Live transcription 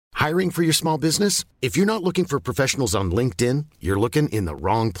Hiring for your small business? If you're not looking for professionals on LinkedIn, you're looking in the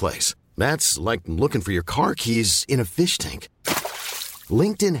wrong place. That's like looking for your car keys in a fish tank.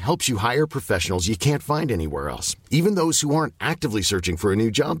 LinkedIn helps you hire professionals you can't find anywhere else, even those who aren't actively searching for a new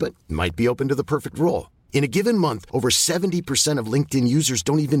job but might be open to the perfect role. In a given month, over 70% of LinkedIn users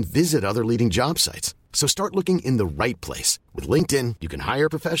don't even visit other leading job sites. So start looking in the right place. With LinkedIn, you can hire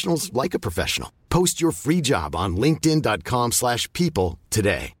professionals like a professional. Post your free job on linkedin.com/people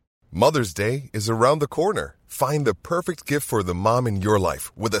today. Mother's Day is around the corner. Find the perfect gift for the mom in your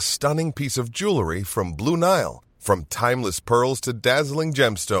life with a stunning piece of jewelry from Blue Nile. From timeless pearls to dazzling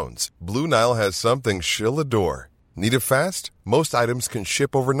gemstones, Blue Nile has something she'll adore. Need it fast? Most items can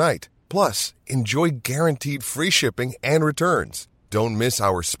ship overnight. Plus, enjoy guaranteed free shipping and returns. Don't miss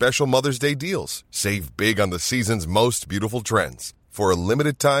our special Mother's Day deals. Save big on the season's most beautiful trends. For a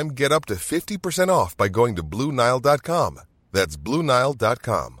limited time, get up to 50% off by going to BlueNile.com. That's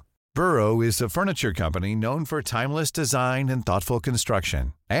BlueNile.com. Burrow is a furniture company known for timeless design and thoughtful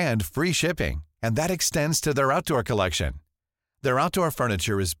construction, and free shipping, and that extends to their outdoor collection. Their outdoor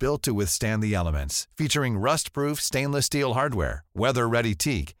furniture is built to withstand the elements, featuring rust-proof stainless steel hardware, weather-ready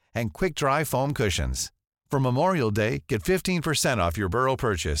teak, and quick-dry foam cushions. For Memorial Day, get 15% off your Burrow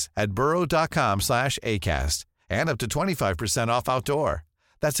purchase at burrow.com/acast, and up to 25% off outdoor.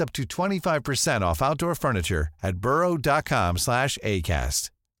 That's up to 25% off outdoor furniture at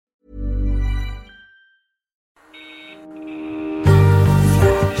burrow.com/acast.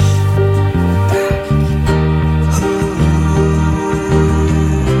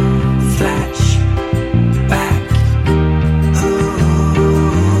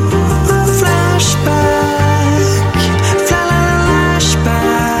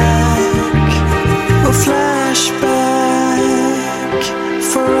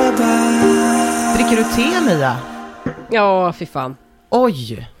 Dricker du te, Mia? Ja, fy fan.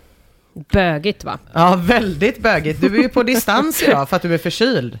 Oj. Bögigt, va? Ja, väldigt bögigt. Du är ju på distans idag för att du är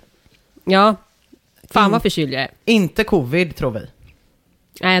förkyld. Ja, fan vad förkyld jag är. Inte covid, tror vi.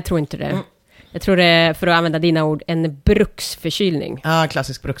 Nej, jag tror inte det. Jag tror det är, för att använda dina ord, en bruksförkylning. Ja,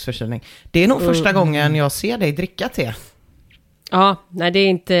 klassisk bruksförkylning. Det är nog första gången jag ser dig dricka te. Ja, nej,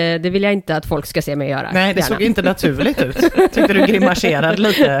 det vill jag inte att folk ska se mig göra. Nej, det gärna. såg inte naturligt ut. Tyckte du grimaserade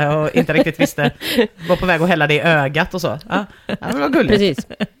lite och inte riktigt visste. Var på väg att hälla det i ögat och så. Ja, det var gulligt. Precis.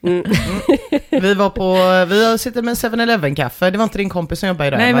 Vi sitter med 7-Eleven-kaffe. Det var inte din kompis som jobbar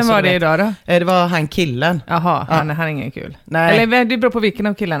idag. Nej, men var det idag då? Det var han killen. Jaha, han är ingen kul. Nej. Eller det beror på vilken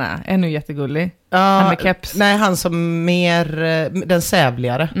av killarna. En är jättegullig. Han med keps. Nej, han som mer den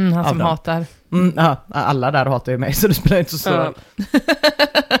sävligare. Han som hatar. Alla där hatar ju mig, så det spelar inte så stor roll.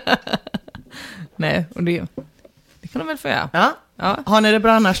 Nej, och det kan de väl få göra. Ja. Har ni det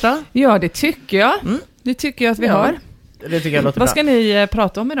bra annars då? Ja, det tycker jag. Det tycker jag att vi har. Det tycker jag låter Vad bra. ska ni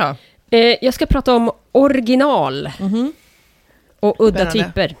prata om idag? Jag ska prata om original och udda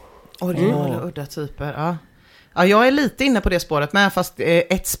typer. Original och udda typer, ja. Ja, jag är lite inne på det spåret med, fast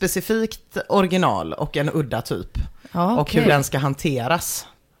ett specifikt original och en udda typ. Ja, och hur den ska hanteras.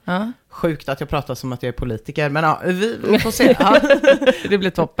 Ja. Sjukt att jag pratar som att jag är politiker, men ja, vi får se. Ja. Det blir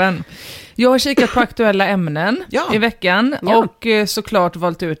toppen. Jag har kikat på aktuella ämnen i veckan och såklart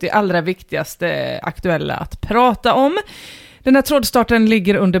valt ut det allra viktigaste aktuella att prata om. Den här trådstarten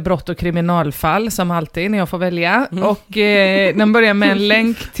ligger under brott- och kriminalfall, som alltid när jag får välja. Och den börjar med en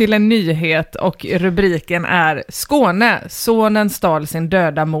länk till en nyhet och rubriken är: Skåne, sonen stal sin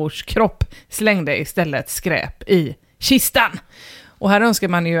döda mors kropp, slängde istället skräp i kistan. Och här önskar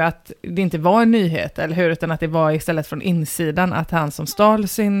man ju att det inte var en nyhet, eller hur? Utan att det var istället från insidan att han som stal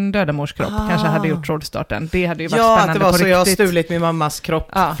sin döda mors kropp kanske hade gjort trådstarten. Det hade ju varit spännande på riktigt. Ja, att det var så jag har stulit min mammas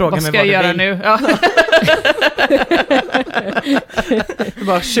kropp. Ja, fråga vad ska jag göra nu? Ja. Det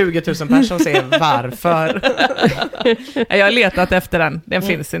var 20 000 personer som säger varför. Jag har letat efter den. Den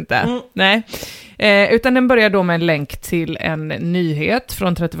finns inte. Nej. Utan den börjar då med en länk till en nyhet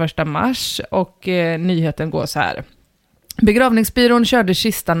från 31 mars. Och nyheten går så här. Begravningsbyrån körde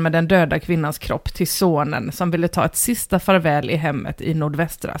kistan med den döda kvinnans kropp till sonen som ville ta ett sista farväl i hemmet i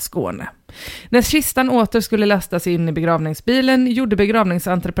nordvästra Skåne. När kistan åter skulle lastas in i begravningsbilen gjorde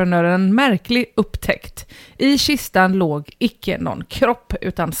begravningsentreprenören en märklig upptäckt. I kistan låg icke någon kropp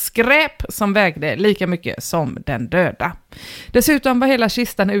utan skräp som vägde lika mycket som den döda. Dessutom var hela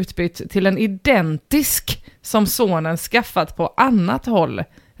kistan utbytt till en identisk som sonen skaffat på annat håll,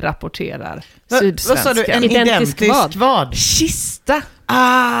 rapporterar Sydsvenskan. Vad sa du? En identisk vad? Kista.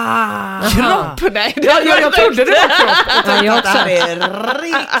 Kropp? Nej, jag trodde det var kropp. Det här är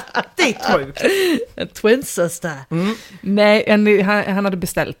riktigt sjukt. En twin sister. Nej, han hade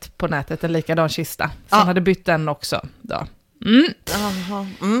beställt på nätet en likadan kista. Så han hade bytt den också då. Jaha.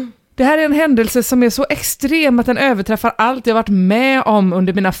 Mm. Det här är en händelse som är så extrem att den överträffar allt jag varit med om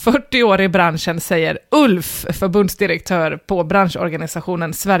under mina 40 år i branschen, säger Ulf, förbundsdirektör på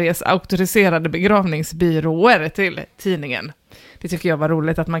branschorganisationen Sveriges auktoriserade begravningsbyråer till tidningen. Det tycker jag var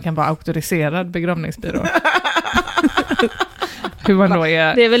roligt att man kan vara auktoriserad begravningsbyrå. Hur man då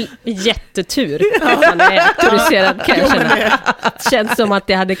är... Det är väl jättetur att man är auktoriserad, kan jag känna. Det känns som att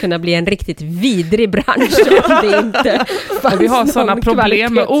det hade kunnat bli en riktigt vidrig bransch om det inte fanns. Vi har sådana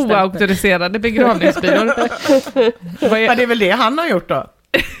problem med kvalitetsstämpel. oauktoriserade begravningsbyråer. Men det är väl det han har gjort då?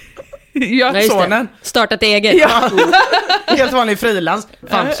 Ja, Nej, just det. sonen. Startat eget. Ja. Helt vanlig frilans.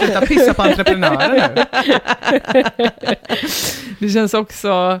 Fan, sluta pissa på entreprenörer nu. Det känns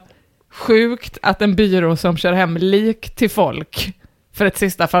också sjukt att en byrå som kör hem lik till folk för ett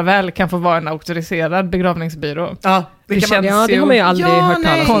sista farväl kan få vara en auktoriserad begravningsbyrå. Ja, Det känns Ja, det har man ju aldrig hört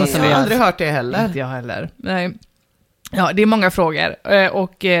talas om. konstigt. jag har aldrig hört det heller. Inte jag heller. Nej. Ja, det är många frågor.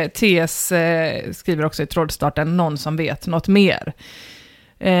 Och TS skriver också i trådstarten någon som vet något mer.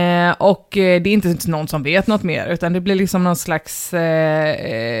 Och det är inte någon som vet något mer, utan det blir liksom någon slags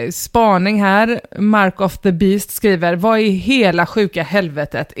spaning här. Mark of the Beast skriver: vad i hela sjuka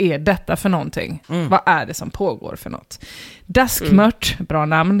helvetet är detta för någonting? Vad är det som pågår för något? Daskmört, bra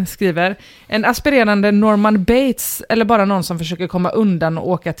namn, skriver: en aspirerande Norman Bates, eller bara någon som försöker komma undan och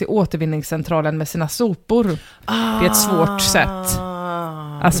åka till återvinningscentralen med sina sopor. Det är ett svårt sätt.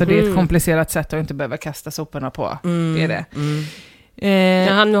 Alltså det är ett komplicerat sätt att inte behöva kasta soporna på. Det är det.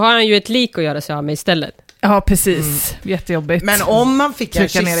 Ja, nu har han ju ett lik att göra sig av med istället. Ja, precis. Jättejobbigt. Men om man fick en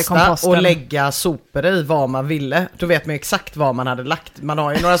Trycka ner i kista komposten och lägga sopor i vad man ville, då vet man ju exakt vad man hade lagt. Man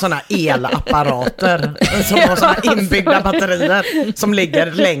har ju några sådana elapparater som har sådana inbyggda batterier som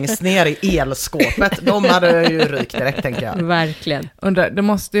ligger längst ner i elskåpet. De hade ju rykt direkt, tänker jag. Verkligen. Undrar, det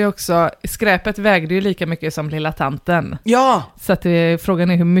måste ju också... Skräpet vägde ju lika mycket som lilla tanten. Ja, Så att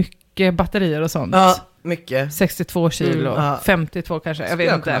frågan är hur mycket batterier och sånt. ja, mycket. 62 kilo, ja. 52 kanske, jag vet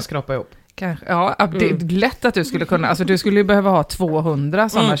Jag inte. kunna skrapa ihop. Kanske. Ja, det är lätt att du skulle kunna... Alltså du skulle ju behöva ha 200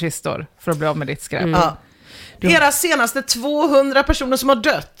 sådana kistor för att bli av med ditt skräp. Ja. Era senaste 200 personer som har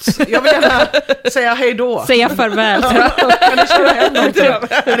dött. Jag vill gärna säga hej då. Säga farväl. Kan ni köra hem dem till dem?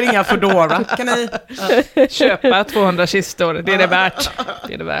 Ringa Foodora. Kan ni... Köpa 200 kistor, det är det värt.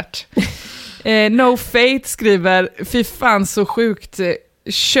 Det är det värt. No Fate skriver: fy fan så sjukt,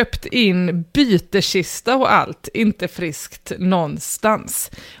 köpt in bytekista och allt, inte friskt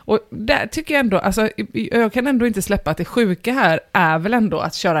någonstans. Och där tycker jag ändå, alltså jag kan ändå inte släppa att det sjuka här är väl ändå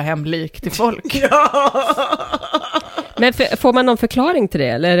att köra hem lik till folk. Men får man någon förklaring till det?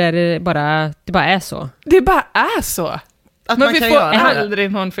 Eller är det bara är så? Det bara är så. Att Men man vi kan får göra det.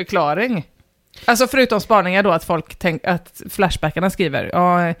 aldrig någon förklaring. Alltså förutom spaningar då, att folk att flashbackarna skriver,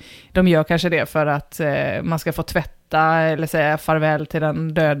 ja, de gör kanske det för att man ska få tvätta eller säga farväl till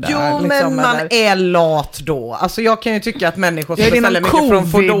den döda. Jo, liksom, men man eller... är lat då. Alltså jag kan ju tycka att människor som Ja, det är beställer någon mycket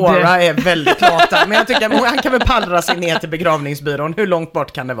från covid. Foodora är väldigt lata. Men jag tycker att han kan väl pallra sig ner till begravningsbyrån. Hur långt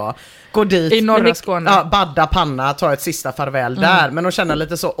bort kan det vara? Gå dit. I norra Skåne. Ja, badda panna, ta ett sista farväl där. Men de känner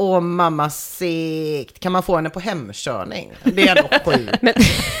lite så, åh mamma sikt. Kan man få henne på hemkörning? Det är ändå sjukt.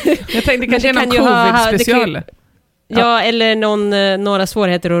 Jag tänkte kanske är det någon kan ju ha- covid-special. det Ja, eller några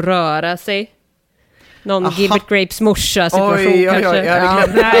svårigheter att röra sig. Någon Aha. Gilbert Grapes morsa situation Oj, kanske. jag hade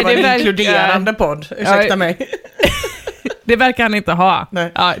glömt. Nej, Det var det en verkar- inkluderande podd. Ursäkta Ja, mig. Det verkar han inte ha.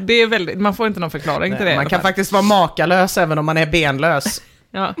 Nej. Ja, det är väldigt, man får inte någon förklaring till det. Man kan faktiskt vara makalös även om man är benlös.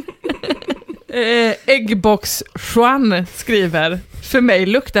 Ja. Eggbox Juan skriver: för mig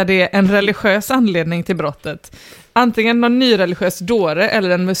luktar det en religiös anledning till brottet. Antingen någon nyreligiös dåre eller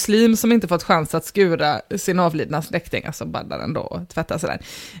en muslim som inte fått chans att skura sin avlidna släkting, alltså badda den då och tvätta sådär.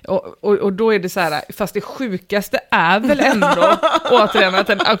 Och då är det så här, fast det sjukaste är väl ändå återigen att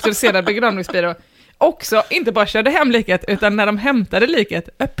en auktoriserad begravningsbyrå också inte bara körde hem liket, utan när de hämtade liket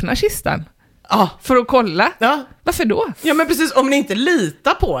öppnar kistan. Ja. För att kolla. Ja. Varför då? Ja, men precis, om ni inte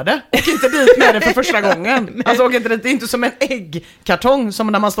litar på det, åk inte dit med det för första gången. Alltså åk inte dit, det är inte som en äggkartong som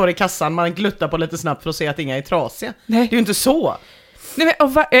när man står i kassan, man gluttar på lite snabbt för att se att inga är trasiga. Nej. Det är ju inte så. Nej,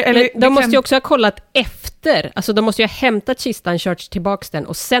 men, eller, Men de måste ju också ha kollat efter. Alltså de måste ju ha hämtat kistan, kört tillbaks den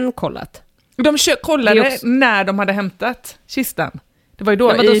och sen kollat. De kollade Det är också- när de hade hämtat kistan. Det var ju då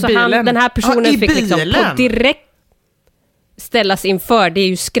Ja, men då i så bilen. den här personen Ja, i fick liksom bilen. på direkt ställas inför, det är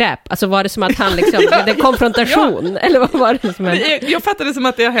ju skräp. Alltså var det som att han liksom, det konfrontation? Eller vad var det som hände? Jag fattade som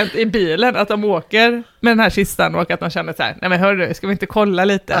att det har hänt i bilen, att de åker med den här kistan och att de känner så här: nej men hörru, ska vi inte kolla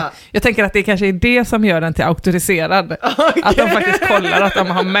lite? Ja. Jag tänker att det kanske är det som gör den till auktoriserad. Att de faktiskt kollar att de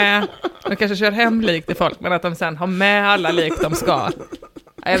har med, de kanske kör hem lik till folk, men att de sen har med alla lik de ska.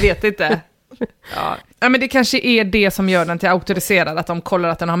 Ja, jag vet inte. Ja. Ja, men det kanske är det som gör den till auktoriserad, att de kollar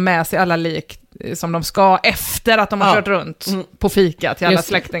att den har med sig alla lik som de ska efter att de har kört runt på fika till alla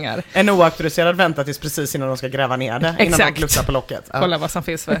släktingar. En oauktoriserad väntar tills precis innan de ska gräva ner det, innan Exakt. de luckar på locket. Ja. Kolla vad som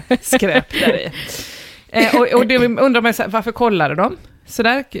finns för skräp där i. Och det undrar man, varför kollar de? Så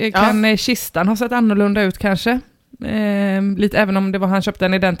där kan kistan ha sett annorlunda ut kanske. Lite, även om det var han köpte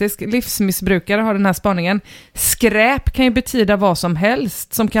en identisk. Livsmissbrukare har den här spaningen. Skräp kan ju betyda vad som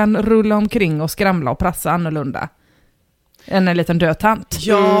helst som kan rulla omkring och skramla och prassa annorlunda än en liten död tant.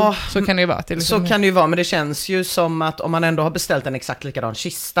 Ja, så kan det ju vara. Så kan det ju vara, men det känns ju som att om man ändå har beställt en exakt likadan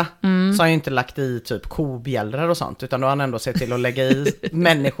kista så har jag inte lagt i typ kobjällror och sånt, utan då har han ändå sett till att lägga i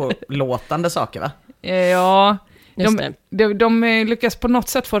människolåtande saker, va? Ja, de lyckas på något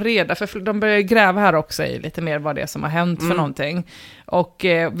sätt få reda, för de börjar gräva här också i lite mer vad det är som har hänt för någonting. Och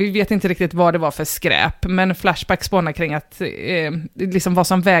vi vet inte riktigt vad det var för skräp, men Flashback spånar kring att liksom vad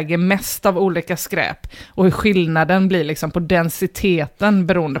som väger mest av olika skräp och hur skillnaden blir liksom på densiteten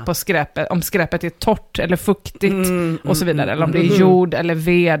beroende på skräpet, om skräpet är torrt eller fuktigt och så vidare, eller om det är jord eller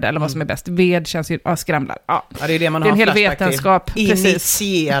ved eller vad som är bäst. Ved känns ju skramlar. Ja, det är det man det är har en hel Flashback vetenskap. till.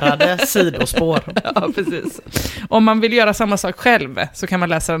 Initierade sidospår. Ja, precis. Om man vill göra samma sak själv så kan man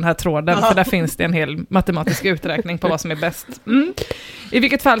läsa den här tråden, för där finns det en hel matematisk uträkning på vad som är bäst. I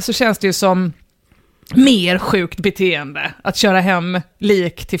vilket fall så känns det ju som mer sjukt beteende att köra hem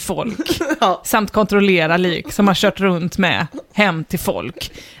lik till folk samt kontrollera lik som har kört runt med hem till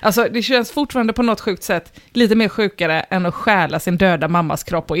folk. Alltså det känns fortfarande på något sjukt sätt lite mer sjukare än att stjäla sin döda mammas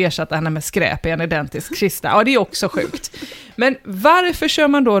kropp och ersätta henne med skräp i en identisk kista. Ja, det är också sjukt. Men varför kör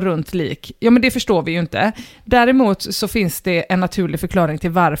man då runt lik? Ja, men det förstår vi ju inte. Däremot så finns det en naturlig förklaring till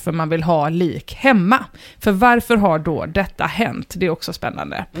varför man vill ha lik hemma. För varför har då detta hänt? Det är också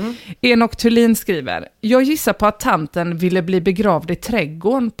spännande. Enoch Thulin skriver: jag gissar på att tanten ville bli begravd i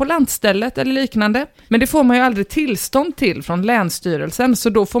trädgården på lantstället eller liknande. Men det får man ju aldrig tillstånd till från länsstyrelsen, så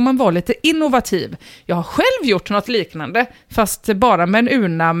då får man vara lite innovativ. Jag har själv gjort något liknande, fast bara med en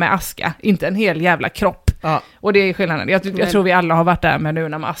urna med aska, inte en hel jävla kropp. Ja. Och det är skillnaden. Jag tror vi alla har varit där med en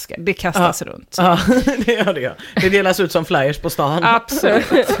urna med aska. Det kastas runt. Ja, det gör det. Det delas ut som flyers på stan. Absolut,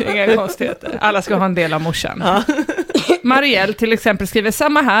 inga konstigheter. Alla ska ha en del av morsan. Ja. Marielle till exempel skriver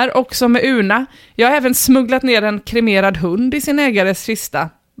samma här, också med urna. Jag har även smugglat ner en kremerad hund i sin ägares kista.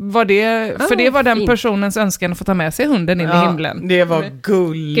 För det var den personens önskan att få ta med sig hunden in i himlen. Det var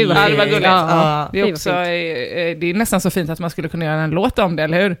gulligt. Gud, det var gulligt. Ja. Det är också, det är nästan så fint att man skulle kunna göra en låt om det,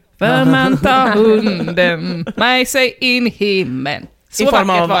 eller hur? För man tar hunden med sig in i himlen. Så i form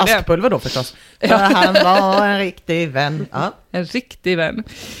av var det. askpulver då förstås. För han var en riktig vän. Ja. En riktig vän.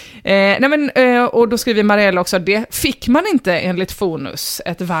 Och då skriver Marielle också: det fick man inte enligt Fonus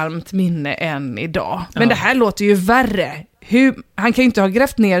ett varmt minne än idag. Men det här låter ju värre. Han kan ju inte ha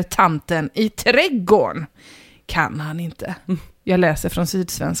grävt ner tanten i trädgården. Kan han inte. Jag läser från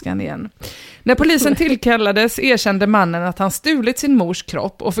Sydsvenskan igen. När polisen tillkallades erkände mannen att han stulit sin mors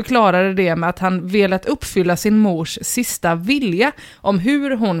kropp och förklarade det med att han velat uppfylla sin mors sista vilja om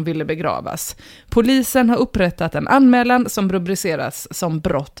hur hon ville begravas. Polisen har upprättat en anmälan som rubriceras som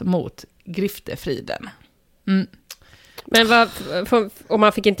brott mot griftefriden. Men och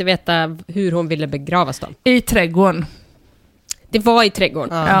man fick inte veta hur hon ville begravas då? I trädgården. Det var i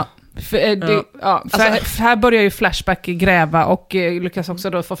trädgården? Ja. För här börjar ju Flashback gräva och lyckas också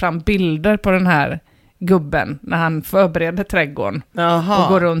då få fram bilder på den här gubben när han förbereder trädgården. Och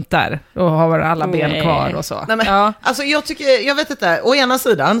går runt där och har alla ben kvar och så. Nej, men, alltså jag vet inte, å ena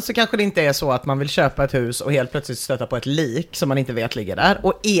sidan så kanske det inte är så att man vill köpa ett hus och helt plötsligt stöta på ett lik som man inte vet ligger där,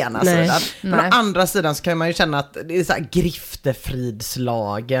 å ena sidan. Men å andra sidan så kan man ju känna att det är så här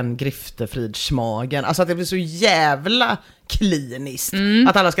griftefridslagen, griftefridsmagen, alltså att det blir så jävla kliniskt.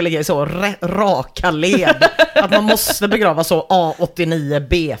 Att alla ska ligga i så raka led. Att man måste begrava så A89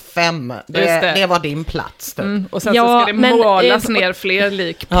 B5. Det var din plats. Typ. Och sen så ska det målas ner fler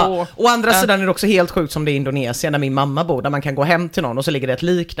lik på. Ja. Å andra sidan är det också helt sjukt som det är i Indonesien där min mamma bor, där man kan gå hem till någon och så ligger det ett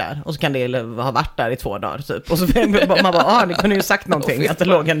lik där. Och så kan det ha varit där i 2 dagar typ. Och så man bara, ni kunde ju sagt någonting att det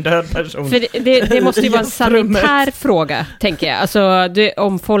låg en död person. För det måste ju vara en sanitär fråga, tänker jag. Alltså,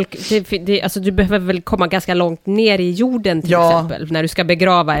 om folk, alltså, du behöver väl komma ganska långt ner i jorden till exempel, när du ska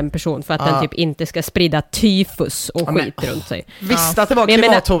begrava en person för att den typ inte ska sprida tyfus och skit runt sig. Visst att det var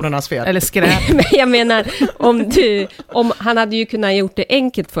klimathorornas fel. Eller skräp. Men jag menar, om han hade ju kunnat gjort det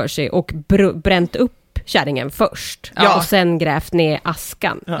enkelt för sig och bränt upp kärringen först och sen grävt ner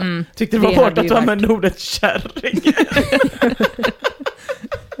askan. Tyckte det var hårt att du använde ordet kärring.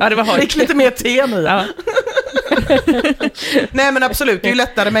 Ja, det var hårt. Fick lite mer te nu. Nej men absolut, det är ju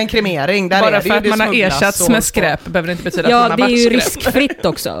lättare med en kremering. Där Bara är det för ju att det man har smugglas ersatts och- med skräp behöver det inte betyda att man Ja, har det är varit ju skräp. riskfritt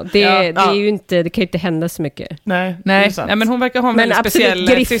också. Det är ju inte, det kan ju inte hända så mycket. Nej, det Nej, är sant. nej, men hon verkar ha en Men väldigt absolut,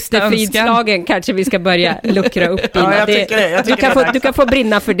 speciell sista önskan. griftefridslagen kanske vi ska börja luckra upp i. Ja, jag tycker det. Jag tycker det är Du kan få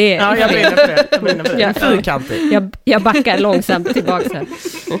brinna för det. Ja, jag brinner för det. Jag brinner för det. Ja. Fyrkantig. Jag backar långsamt tillbaka här.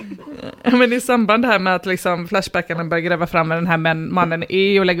 Men i samband här med att liksom flashbackarna börjar gräva fram med den här mannen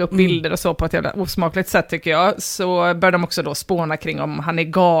är och lägga upp bilder och så på ett jävla osmakligt sätt tycker jag, så börjar de också då spåna kring om han är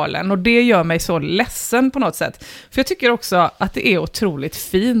galen, och det gör mig så ledsen på något sätt. För jag tycker också att det är otroligt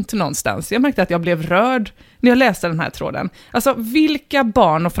fint någonstans. Jag märkte att jag blev rörd när jag läste den här tråden. Alltså vilka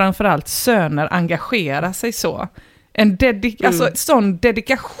barn och framförallt söner engagerar sig så? Alltså sån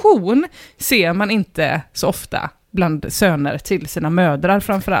dedikation ser man inte så ofta bland söner till sina mödrar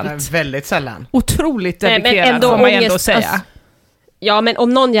framförallt. Nej, väldigt sällan. Otroligt Nej, men dedikerad ändå får man ändå ångest, säga. alltså, ja, men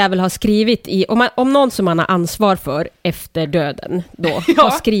om någon jävel har skrivit om någon som man har ansvar för efter döden då har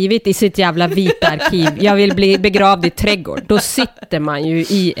skrivit i sitt jävla vita arkiv, jag vill bli begravd i trädgård, då sitter man ju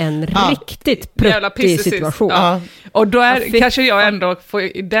i en riktigt pruttig situation. Ja. Och då Ja, kanske jag ändå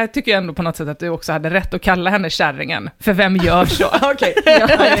där tycker jag ändå på något sätt att du också hade rätt att kalla henne kärringen. För vem gör så? Okej. Ja,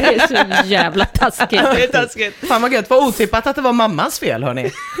 det är så jävla taskigt. Det är taskigt. Fan vad gött, vad otippat att det var mammas fel,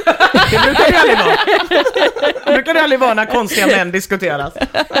 hörni. Det brukar ju aldrig vara. Det brukar det aldrig vara när konstiga män diskuteras. Ja,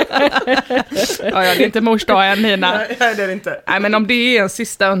 det är inte mors dag än, Nina. Nej, det är det inte. Nej, men om det är en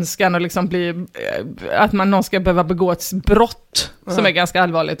sista önskan och liksom bli att någon ska behöva begå ett brott som är ganska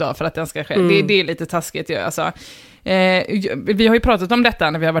allvarligt då för att den ska ske. Det är lite taskigt ju, alltså. Vi har ju pratat om detta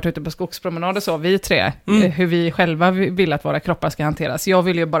när vi har varit ute på skogspromenad och så, vi tre, hur vi själva vill att våra kroppar ska hanteras. Jag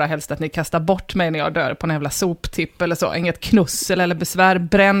vill ju bara helst att ni kastar bort mig när jag dör på en jävla soptipp eller så, inget knussel eller besvär,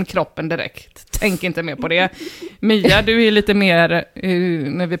 bränn kroppen direkt. Tänk inte mer på det. Mia, du är lite mer,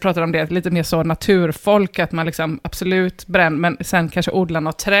 när vi pratar om det, lite mer så naturfolk, att man liksom absolut bränn, men sen kanske odla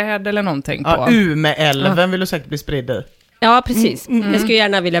något träd eller någonting på. Ja, Umeälven vill du säkert bli spridd i. Ja, precis. Jag skulle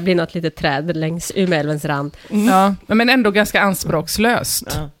gärna vilja bli något litet träd längs Umeälvens rand. Ja, men ändå ganska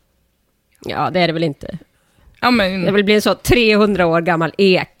anspråkslöst. Ja. Ja, det är det väl inte. Ja, men... Det vill bli en så 300 år gammal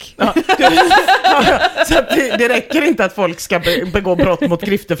ek. Ja, så att det räcker inte att folk ska begå brott mot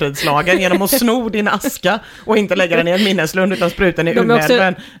griftefridslagen genom att sno din aska och inte lägga den i en minneslund utan spruta den i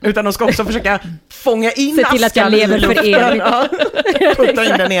Umeälven, utan de ska också försöka fånga in se till att jag askan lever i för luften. evigt. Ja, putta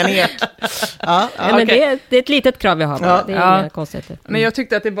in den i en ek. Ja, Nej, men okej. det är ett litet krav vi har. Ja. Det är Ja. inga konstigheter. Men jag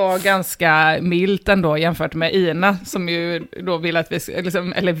tyckte att det var ganska milt ändå jämfört med Ina, som ju då vill att vi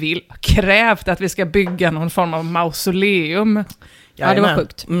liksom, krävt att vi ska bygga någon form av mausoleum Ja, det var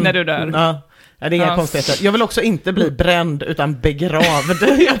sjukt. när du dör. Ja. Ja, det är inga Ja. konstigheter. Jag vill också inte bli bränd utan begravd.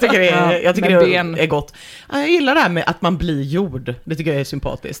 Jag tycker det är gott. Ja, jag gillar det här med att man blir jord. Det tycker jag är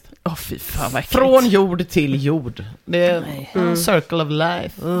sympatiskt. Fy fan vad äckligt. Från jord till jord. Det är circle of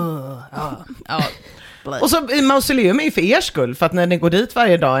life. Ja, Och så i mausoleum är ju för er skull, för att när ni går dit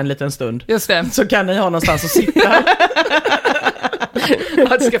varje dag en liten stund just det. så kan ni ha någonstans att sitta.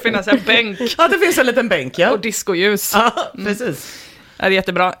 Att det ska finnas en bänk Ja, det finns en liten bänk, ja. och discoljus. Ja, precis. Ja, det är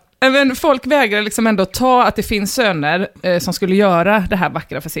jättebra. Men folk vägrar liksom ändå ta att det finns söner som skulle göra det här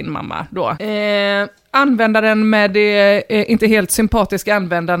vackra för sin mamma då. Användaren med det inte helt sympatiska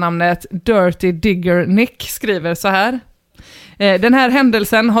användarnamnet Dirty Digger Nick skriver så här. Den här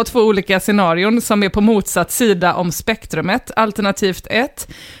händelsen har 2 olika scenarion som är på motsatt sida om spektrumet. Alternativt 1.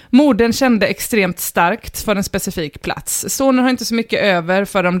 Modern kände extremt starkt för en specifik plats. Sonen har inte så mycket över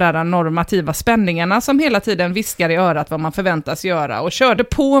för de där normativa spänningarna som hela tiden viskar i örat vad man förväntas göra och körde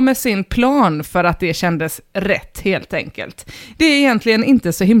på med sin plan för att det kändes rätt helt enkelt. Det är egentligen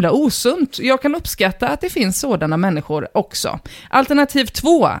inte så himla osunt. Jag kan uppskatta att det finns sådana människor också. Alternativ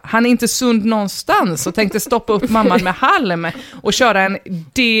 2. Han är inte sund någonstans och tänkte stoppa upp mamman med halm och köra en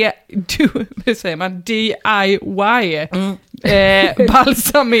DIY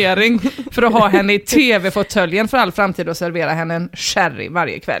balsamering för att ha henne i tv-fåtöljen för all framtid och servera henne en sherry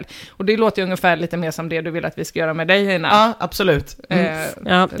varje kväll. Och det låter ju ungefär lite mer som det du vill att vi ska göra med dig, Ina. Ja, absolut.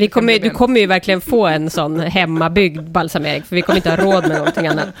 Ja, du kommer ju verkligen få en sån hemmabyggd balsamering, för vi kommer inte ha råd med någonting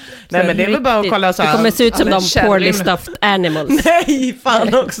annat. Nej, men det är väl bara att kolla så här. Det kommer se ut som Ja, men de poorly sherryn. stuffed animals. Nej,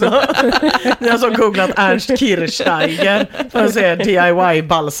 fan också. Ni har så googlat Ernst Kirchsteiger för att se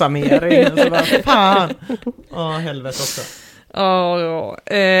DIY-balsamering. Så bara, fan. Helvete också.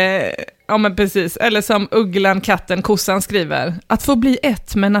 Ja, men precis. Eller som ugglan, katten, kossan skriver. Att få bli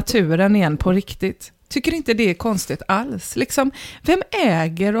ett med naturen igen på riktigt. Tycker inte det är konstigt alls. Liksom, vem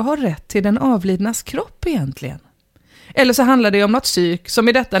äger och har rätt till den avlidnas kropp egentligen? Eller så handlar det om något psyk som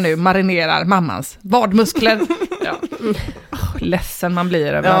i detta nu marinerar mammans vadmuskler. Ja. ledsen man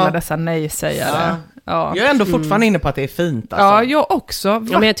blir över alla dessa nej-sägare. Ja. Jag är ändå fortfarande inne på att det är fint. Alltså. Ja, jag också.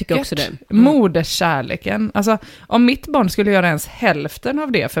 Vackert. Ja, men jag tycker också det. Moderskärleken. Alltså, om mitt barn skulle göra ens hälften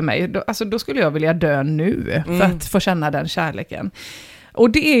av det för mig, då skulle jag vilja dö nu för att få känna den kärleken. Och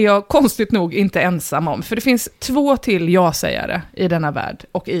det är jag konstigt nog inte ensam om. För det finns 2 till ja-sägare i denna värld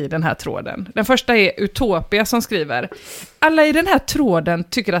och i den här tråden. Den första är Utopia som skriver: alla i den här tråden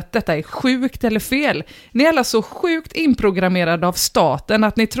tycker att detta är sjukt eller fel. Ni är alla så sjukt inprogrammerade av staten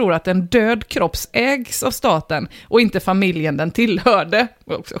att ni tror att en död kropp ägs av staten och inte familjen den tillhörde. Det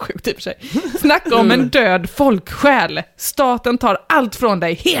var också sjukt i och för sig. Snacka om en död folksjäl. Staten tar allt från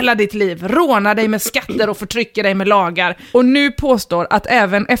dig hela ditt liv, rånar dig med skatter och förtrycker dig med lagar. Och nu påstår att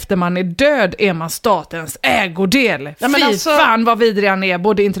även efter man är död är man statens ägodel. Ja, men Fy alltså, fan vad vidriga ni är,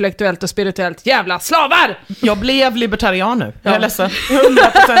 både intellektuellt och spirituellt. Jävla slavar! Jag blev libertarian nu. Jag är ledsen. 100%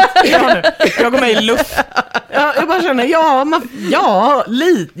 ja, nu. Jag går med i luft. Jag bara känner,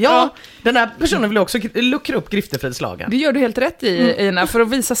 den här personen vill också luckra upp griftefridslagen. Det gör du helt rätt i, Ina. För att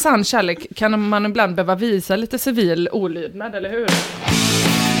visa sann kärlek kan man ibland behöva visa lite civil olydnad, eller hur?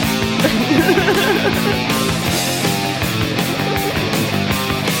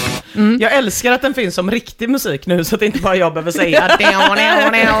 Jag älskar att den finns som riktig musik nu, så att inte bara jag behöver säga det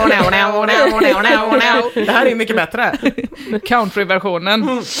här är mycket bättre.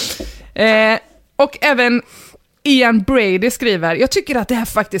 Country-versionen. Och även Ian Brady skriver: jag tycker att det här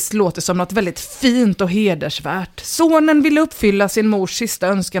faktiskt låter som något väldigt fint och hedersvärt. Sonen vill uppfylla sin mors sista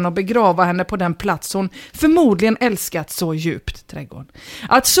önskan och begrava henne på den plats hon förmodligen älskat så djupt, trädgården.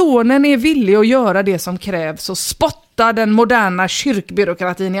 Att sonen är villig att göra det som krävs och spotta den moderna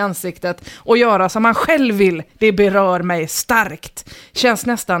kyrkbyråkratin i ansiktet och göra som han själv vill, det berör mig starkt. Känns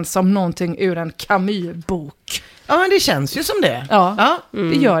nästan som någonting ur en Camus-bok. Ja, men det känns ju som det. Ja.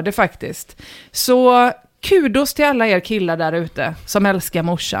 Det gör det faktiskt. Så kudos till alla er killar där ute som älskar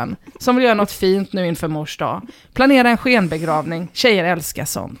morsan, som vill göra något fint nu inför mors dag. Planera en skenbegravning. Tjejer älskar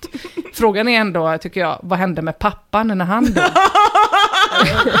sånt. Frågan är ändå, tycker jag, vad hände med pappan när han dog?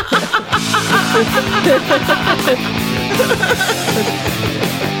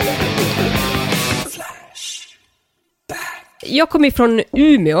 Jag kommer ifrån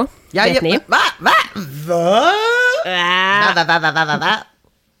Umeå, vet ni? Va?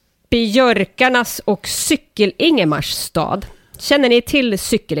 Björkarnas och Cykel-Ingemars stad. Känner ni till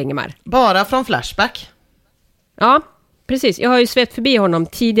Cykel-Ingemar? Bara från Flashback. Ja, precis. Jag har ju svept förbi honom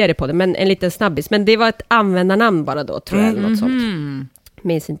tidigare på det, men en liten snabbis. Men det var ett användarnamn bara då, tror jag, eller något sånt.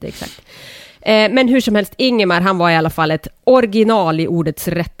 Minns inte exakt. Men hur som helst, Ingemar, han var i alla fall ett original i ordets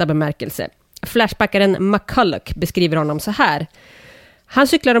rätta bemärkelse. Flashbackaren McCulloch beskriver honom så här: han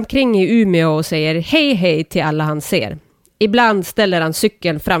cyklar omkring i Umeå och säger hej hej till alla han ser. Ibland ställer han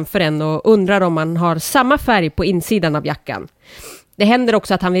cykeln framför en och undrar om han har samma färg på insidan av jackan. Det händer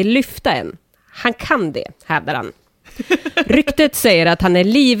också att han vill lyfta en. Han kan det, hävdar han. Ryktet säger att han är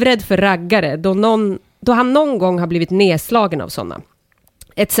livrädd för raggare då han någon gång har blivit nedslagen av sådana.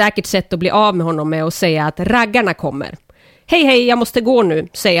 Ett säkert sätt att bli av med honom är att säga att raggarna kommer. Hej, jag måste gå nu,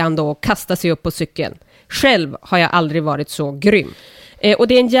 säger han då och kastar sig upp på cykeln. Själv har jag aldrig varit så grym. Och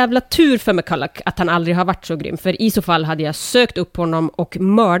det är en jävla tur för McCulloch att han aldrig har varit så grym. För i så fall hade jag sökt upp honom och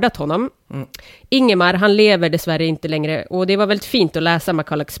mördat honom. Ingemar, han lever dessvärre inte längre. Och det var väldigt fint att läsa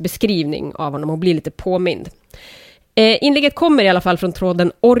McCullochs beskrivning av honom och bli lite påmind. Inlägget kommer i alla fall från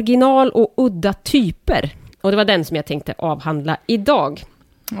tråden original och udda typer. Och det var den som jag tänkte avhandla idag.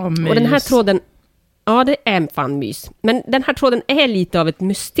 Och den här tråden, ja, det är fan mys. Men den här tråden är lite av ett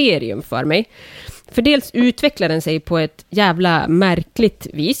mysterium för mig. För dels utvecklar den sig på ett jävla märkligt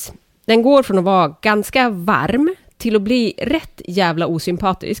vis. Den går från att vara ganska varm till att bli rätt jävla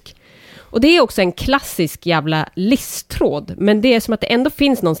osympatisk. Och det är också en klassisk jävla listtråd. Men det är som att det ändå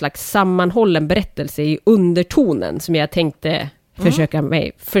finns någon slags sammanhållen berättelse i undertonen som jag tänkte försöka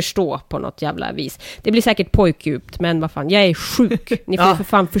mig förstå på något jävla vis. Det blir säkert pojkdjupt, men vad fan, jag är sjuk. Ni får för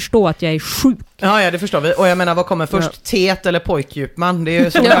fan förstå att jag är sjuk. Ja, det förstår vi. Och jag menar, vad kommer först? Tet eller pojkdjupman? Det är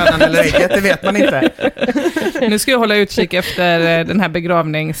ju som hönan eller ägget, det vet man inte. Nu ska jag hålla utkik efter den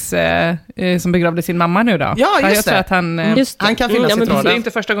här som begravde sin mamma nu då. Ja, just jag tror det. att Han kan finnas i tråden. Det är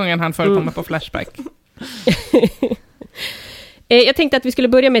inte första gången han förekommer på Flashback. Jag tänkte att vi skulle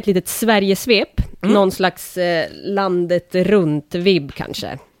börja med ett litet Sverigesvep. Någon slags landet runt-vibb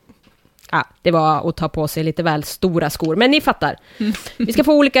kanske. Det var att ta på sig lite väl stora skor. Men ni fattar. Vi ska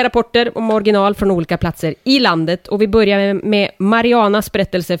få olika rapporter om original från olika platser i landet. Och vi börjar med Marianas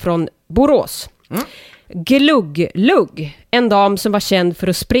berättelse från Borås. Glugg-lugg. En dam som var känd för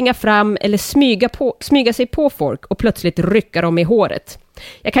att springa fram eller smyga sig på folk och plötsligt rycka dem i håret.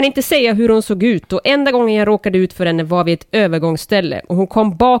 Jag kan inte säga hur hon såg ut och enda gången jag råkade ut för henne var vid ett övergångsställe och hon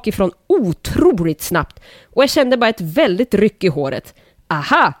kom bakifrån otroligt snabbt och jag kände bara ett väldigt ryck i håret.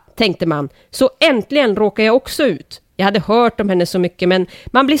 Aha, tänkte man, så äntligen råkar jag också ut. Jag hade hört om henne så mycket men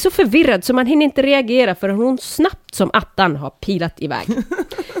man blir så förvirrad så man hinner inte reagera förrän hon snabbt som attan har pilat iväg.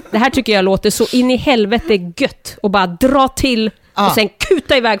 Det här tycker jag låter så in i helvete gött och bara dra till och sen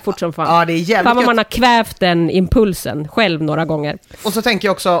kuta iväg fort som fan. Ja, det är jävligt fan vad man har kvävt den impulsen själv några gånger. Och så tänker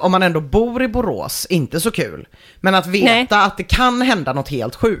jag också, om man ändå bor i Borås, inte så kul. Men att veta att det kan hända något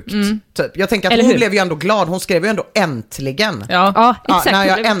helt sjukt. Typ. Jag tänker att hon blev ju ändå glad, hon skrev ju ändå äntligen. Ja, exakt. När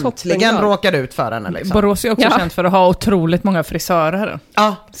jag äntligen råkade ut för henne. Liksom. Borås är också känt för att ha otroligt många frisörer.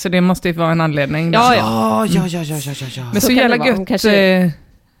 Ja. Så det måste ju vara en anledning. Ja. Men så jävla gött...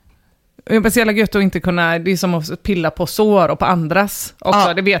 Så jävla gött att inte kunna, det är som att pilla på sår och på andras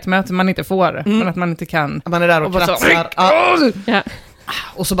också, det vet man att man inte får, men att man inte kan. Man är där och kratsar.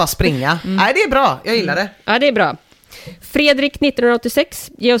 Och så bara springa. Nej, det är bra, jag gillar det. Ja, det är bra. Fredrik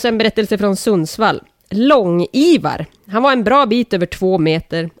 1986 ger oss en berättelse från Sundsvall. Lång-Ivar. Han var en bra bit över 2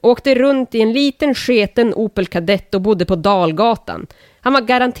 meter. Åkte runt i en liten sketen Opel Kadett och bodde på Dalgatan. Han var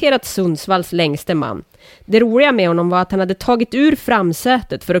garanterat Sundsvalls längste man. Det roliga med honom var att han hade tagit ur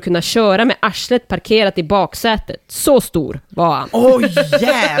framsätet för att kunna köra med arslet parkerat i baksätet. Så stor var han. Oj,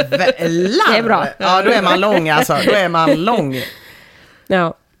 jävlar! Det är bra. Ja, då är man lång alltså. Då är man lång.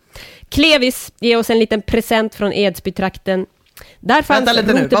 Ja. Klevis ger oss en liten present från Edsbytrakten. Där fanns vänta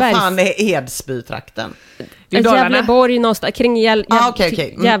lite nu, vad fan är Edsbytrakten? Gävleborg någonstans, kring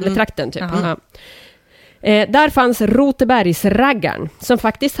Gävletrakten typ. Ja. Där fanns Rotebergsraggaren som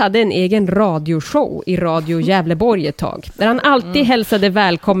faktiskt hade en egen radioshow i Radio Gävleborg ett tag. Där han alltid hälsade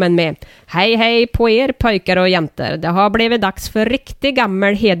välkommen med hej hej på er pojkar och jäntor. Det har blivit dags för riktig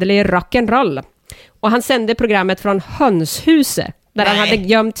gammal hederlig rock'n'roll. Och han sände programmet från Hönshuset. Där han hade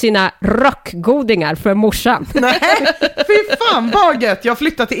gömt sina rockgodingar för morsan. Nej, fy fan vad gött. Jag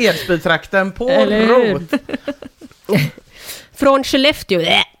flyttade till Edsbytrakten på rot. Från Skellefteå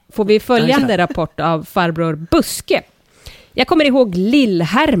får vi följande rapport av farbror Buske. Jag kommer ihåg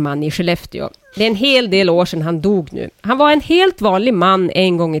Lill-Herman i Skellefteå. Det är en hel del år sedan han dog nu. Han var en helt vanlig man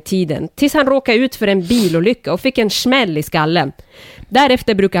en gång i tiden. Tills han råkade ut för en bilolycka och fick en smäll i skallen.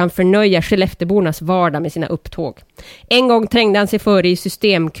 Därefter brukar han förnöja Skelleftebornas vardag med sina upptåg. En gång trängde han sig före i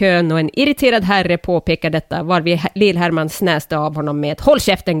systemkön och en irriterad herre påpekade detta varvid Lill-Herman snäste av honom med ett håll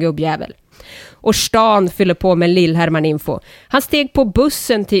käften gubbjävel. Och stan fyller på med Lill-Herman info. Han steg på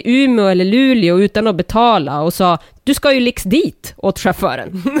bussen till Umeå eller Luleå utan att betala och sa du ska ju liks dit åt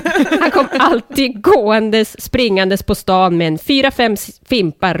chauffören. Han kom alltid gåendes, springandes på stan med en 4-5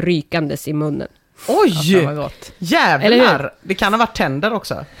 fimpar rykandes i munnen. Oj! Jävlar! Det kan ha varit tänder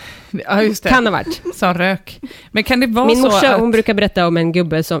också. Ja, just det. Kan ha varit. Som rök. Men kan det vara min så morsa, att... hon brukar berätta om en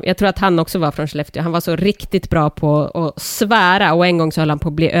gubbe som, jag tror att han också var från Skellefteå. Han var så riktigt bra på att svära och en gång så höll han på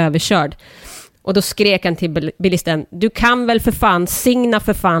att bli överkörd. Och då skrek han till bilisten, du kan väl för fan signa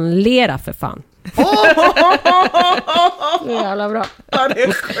för fan, lera för fan. Jävla bra. Ja, det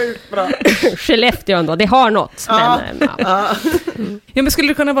är sjukt bra. Skellefteå ändå, det har något. Ja, men skulle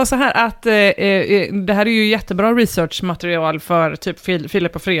det kunna vara så här att det här är ju jättebra researchmaterial för typ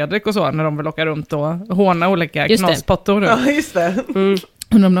Filip och Fredrik och så, när de vill åka runt och håna olika knaspottor. Ja, just det.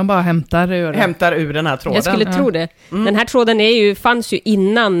 Om de bara hämtar ur den här tråden. Jag skulle tro det. Den här tråden fanns ju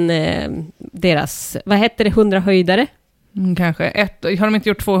innan deras, vad hette det, 100 höjdare? Kanske. Har de inte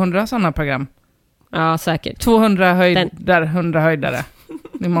gjort 200 sådana program? Ja, säkert. 200 100 höjdare.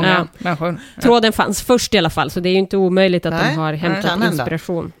 Det är många människor. Tråden fanns först i alla fall, så det är ju inte omöjligt att de har hämtat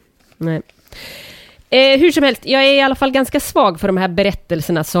inspiration. Nej. Hur som helst, jag är i alla fall ganska svag för de här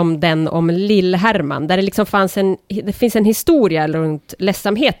berättelserna som den om Lill-Herman, där det liksom det finns en historia runt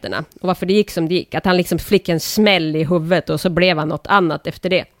ledsamheterna och varför det gick som det gick. Att han liksom fick en smäll i huvudet och så blev han något annat efter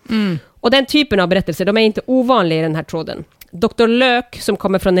det. Och den typen av berättelser, de är inte ovanliga i den här tråden. Dr. Lök, som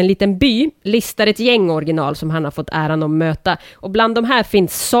kommer från en liten by, listar ett gäng original som han har fått äran att möta. Och bland de här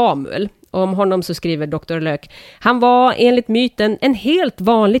finns Samuel. Och om honom så skriver Dr. Lök: han var enligt myten en helt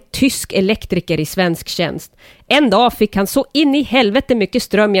vanlig tysk elektriker i svensk tjänst. En dag fick han så in i helvete mycket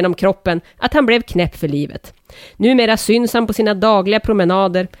ström genom kroppen att han blev knäpp för livet. Numera syns han på sina dagliga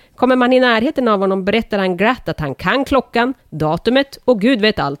promenader. Kommer man i närheten av honom berättar han glatt att han kan klockan, datumet och Gud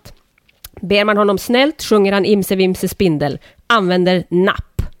vet allt. Ber man honom snällt sjunger han Imse Vimse Spindel. Använder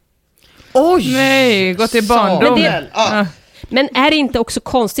napp. Oj! Nej, gått i barndom. Men är det inte också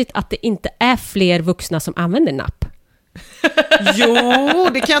konstigt att det inte är fler vuxna som använder napp? Jo,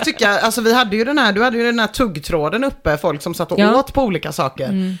 det kan jag tycka. Alltså du hade ju den här tuggtråden uppe, folk som satt och åt på olika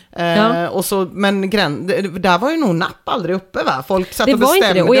saker. Och så, men där var ju nog napp aldrig uppe, va? Folk satt och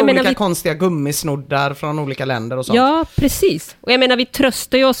bestämde olika konstiga gummisnoddar från olika länder och sånt. Ja, precis. Och jag menar, vi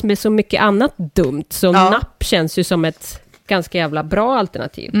tröstar ju oss med så mycket annat dumt, så napp känns ju som ett ganska jävla bra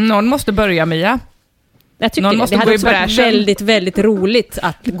alternativ. Någon måste börja, Mia. Jag tycker det hade också varit väldigt, väldigt roligt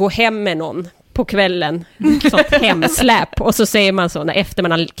att gå hem med någon på kvällen, sånt hemsläp, och så säger man så, när efter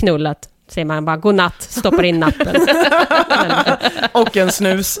man har knullat, säger man bara godnatt, stoppar in nappen. Och en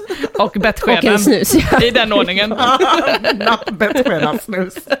snus. Och bettskeden. Och en snus, ja. I den ordningen. Napp, bettskeden,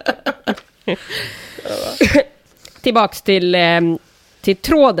 snus. Tillbaks till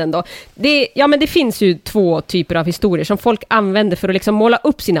tråden då. Det finns ju 2 typer av historier som folk använder för att liksom måla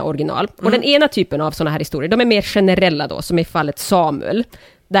upp sina original. Och den ena typen av såna här historier, de är mer generella då, som i fallet Samuel,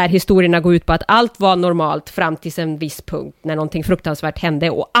 där historierna går ut på att allt var normalt fram till en viss punkt när någonting fruktansvärt hände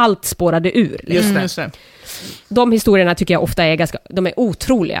och allt spårade ur. Just det. De historierna tycker jag ofta de är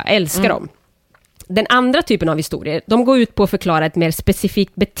otroliga, jag älskar dem. Den andra typen av historier, de går ut på att förklara ett mer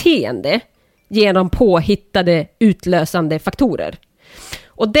specifikt beteende genom påhittade utlösande faktorer.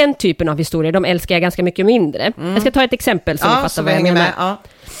 Och den typen av historier, de älskar jag ganska mycket mindre. Jag ska ta ett exempel så ni fattar vad jag menar. Ja.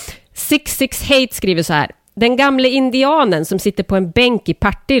 66 Hate skriver så här: den gamle indianen som sitter på en bänk i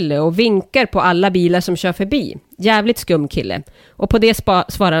Partille och vinkar på alla bilar som kör förbi. Jävligt skum kille. Och på det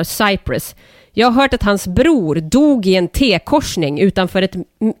svarar Cypress: jag har hört att hans bror dog i en T-korsning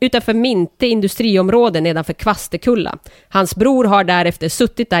utanför Minte industriområde nedanför Kvastekulla. Hans bror har därefter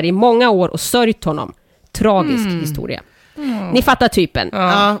suttit där i många år och sörjt honom. Tragisk historia. Ni fattar typen.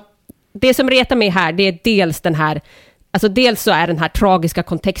 Det som retar mig här, det är dels den här, alltså dels så är den här tragiska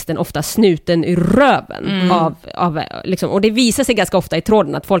kontexten ofta snuten ur röven av liksom, och det visar sig ganska ofta i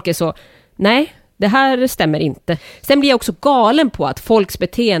tråden att folk är så, nej, det här stämmer inte. Sen blir jag också galen på att folks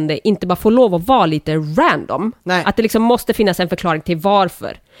beteende inte bara får lov att vara lite random. Nej. Att det liksom måste finnas en förklaring till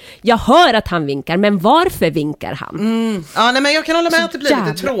varför. Jag hör att han vinkar, men varför vinkar han? Ja, nej, men jag kan hålla med att det blir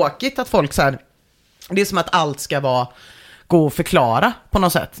lite tråkigt att folk så här, det är som att allt ska vara gå och förklara på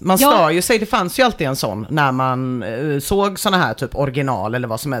något sätt. Man stör ju sig, det fanns ju alltid en sån när man såg såna här typ original eller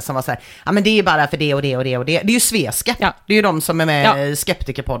vad som helst som var så här, ja men det är bara för det och det och det och det. Det är ju Sveska. Ja. Det är ju de som är med i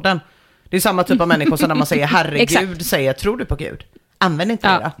Skeptikerpodden. Det är samma typ av människor som när man säger herregud säger, tror du på Gud? Använd inte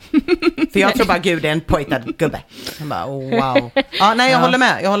det då. För jag tror bara Gud är en pojtad gubbe. Jag bara, wow. Ja, nej, jag håller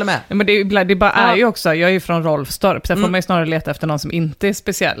med. Ja, men det bara är ju också, jag är ju från Rolfstorp, så får man ju snarare leta efter någon som inte är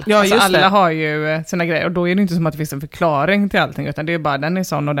speciell. Ja, alltså, alla har ju sina grejer, och då är det inte som att det finns en förklaring till allting, utan det är bara, den är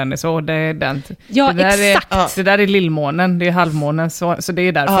sån och den är så, det är den. Ja, det där exakt. Det där är lillmånen, det är halvmånen, så det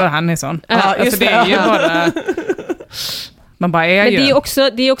är därför han är sån. Alltså, det är ju bara... Man bara men det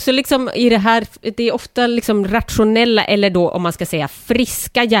är också liksom i det här, det är ofta liksom rationella, eller då om man ska säga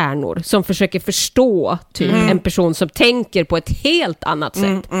friska hjärnor som försöker förstå typ en person som tänker på ett helt annat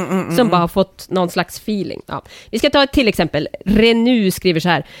sätt, som bara har fått någon slags feeling. Ja. Vi ska ta ett till exempel. Renu skriver så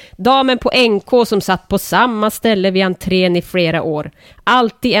här: damen på NK som satt på samma ställe vid entrén i flera år,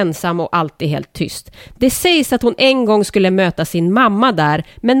 alltid ensam och alltid helt tyst. Det sägs att hon en gång skulle möta sin mamma där,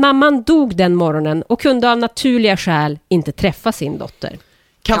 men mamman dog den morgonen och kunde av naturliga skäl inte träffa sin dotter.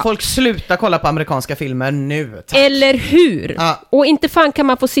 Kan folk sluta kolla på amerikanska filmer nu? Tack. Eller hur? Ja. Och inte fan kan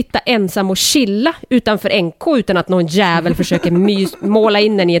man få sitta ensam och chilla utanför NK utan att någon jävel försöker måla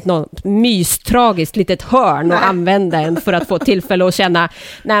in en i ett mystragiskt litet hörn och använda en för att få tillfälle att känna,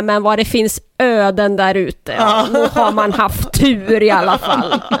 nej men vad det finns öden där ute. Ja, nu har man haft tur i alla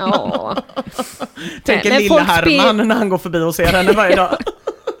fall. Ja. Tänker lilla Herman när han går förbi och ser henne varje dag.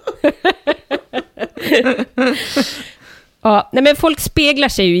 Ja, nej men folk speglar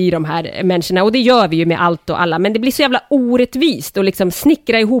sig ju i de här människorna, och det gör vi ju med allt och alla, men det blir så jävla orättvist att liksom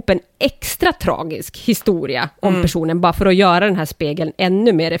snickra ihop en extra tragisk historia om personen bara för att göra den här spegeln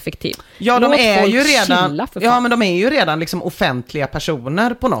ännu mer effektiv. Ja, de är ju redan liksom offentliga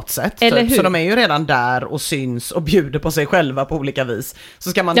personer på något sätt. Typ. Så de är ju redan där och syns och bjuder på sig själva på olika vis. Så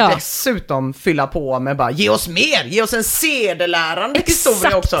ska man dessutom fylla på med bara, ge oss en sedelärande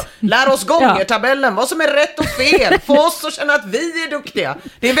historia också. Lär oss gångertabellen, vad som är rätt och fel. Få oss att känna att vi är duktiga.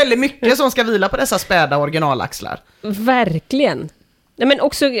 Det är väldigt mycket som ska vila på dessa späda originalaxlar. Verkligen. Nej, men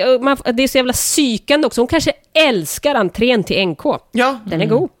också, det är så jävla psykande också. Hon kanske älskar entrén till NK. Ja. Den är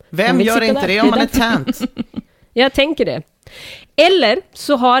god. Vem gör inte det om man är tant? Jag tänker det. Eller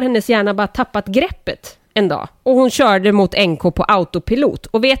så har hennes hjärna bara tappat greppet en dag. Och hon körde mot NK på autopilot.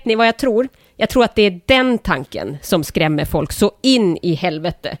 Och vet ni vad jag tror? Jag tror att det är den tanken som skrämmer folk så in i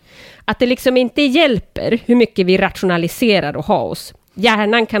helvete. Att det liksom inte hjälper hur mycket vi rationaliserar och har oss.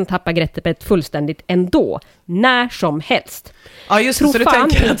 Hjärnan kan tappa greppet fullständigt ändå, när som helst. Ja just det, så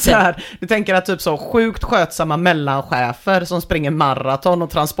du tänker att typ så sjukt skötsamma mellanchefer som springer maraton och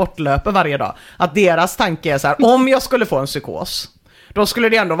transportlöper varje dag, att deras tanke är så här: om jag skulle få en psykos, då skulle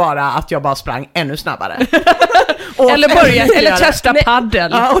det ändå vara att jag bara sprang ännu snabbare. eller testa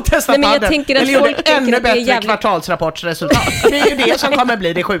paddel. Ja, och testa paddel. Jag tänker att eller gjorde ännu bättre kvartalsrapportsresultat. Det är ju det som kommer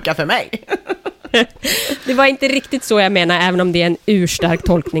bli det sjuka för mig. Det var inte riktigt så jag menar, även om det är en urstark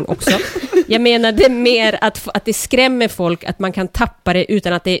tolkning också. Jag menade mer att det skrämmer folk att man kan tappa det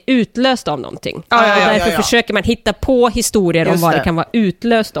utan att det är utlöst av någonting. Därför försöker man hitta på historier om vad det kan vara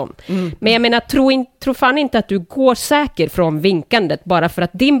utlöst om. Men jag menar, tro fan inte att du går säker från vinkandet bara för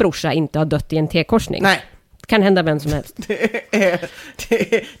att din brorsa inte har dött i en T-korsning. Nej. Det kan hända vem som helst.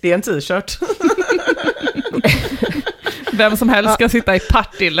 Det är en t-shirt. Vem som helst ska sitta i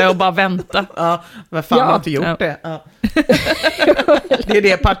Partille och bara vänta. Ja, vad fan har inte gjort det? Ja. Det är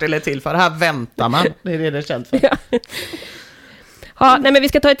det Partille är till för. Här väntar man. Det är det känns för. Ja, nej, men vi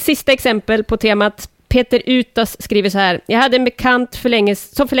ska ta ett sista exempel på temat. Peter Utas skriver så här: jag hade en bekant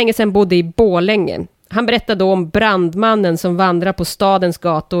som för länge sedan bodde i Borlänge. Han berättade då om brandmannen som vandrar på stadens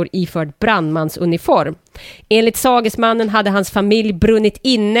gator iförd brandmansuniform. Enligt sagesmannen hade hans familj brunnit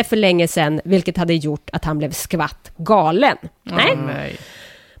inne för länge sedan, vilket hade gjort att han blev skvatt galen. Nej.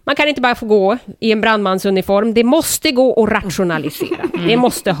 Man kan inte bara få gå i en brandmansuniform. Det måste gå att rationalisera. Det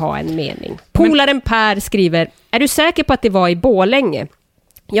måste ha en mening. Polaren Per skriver: är du säker på att det var i Borlänge?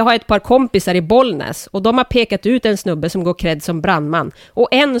 Jag har ett par kompisar i Bollnäs och de har pekat ut en snubbe som går klädd som brandman och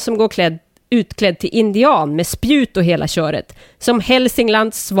en som går utklädd till indian med spjut och hela köret, som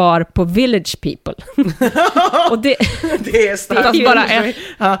Hälsinglands svar på Village People. Och det är starkt. Bara ett.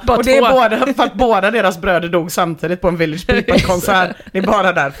 Ja, och det är båda, för att båda deras bröder dog samtidigt på en Village People-konsert. Det är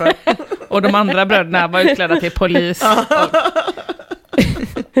bara därför. Och de andra bröderna var utklädda till polis.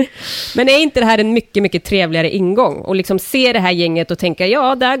 Men är inte det här en mycket, mycket trevligare ingång? Och liksom se det här gänget och tänka,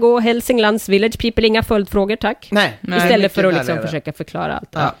 ja, där går Hälsinglands Village People, inga följdfrågor, tack. Nej. Istället för att liksom försöka förklara allt.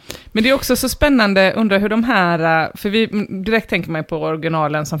 Ja. Men det är också så spännande, undrar hur de här, för vi direkt tänker man på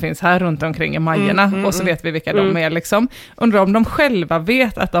originalen som finns här runt omkring i Majerna, och så vet vi vilka de är liksom. Undrar om de själva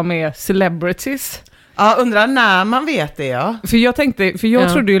vet att de är celebrities. Ja, undrar när man vet det, ja. För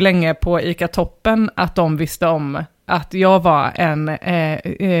jag trodde ju länge på Ica Toppen att de visste om att jag var en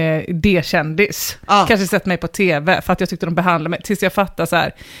D-kändis. Kanske sett mig på tv för att jag tyckte de behandlade mig. Tills jag fattade så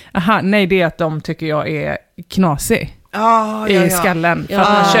här, nej, det är att de tycker jag är knasig i skallen. För att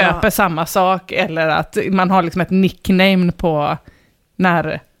man köper samma sak, eller att man har liksom ett nickname på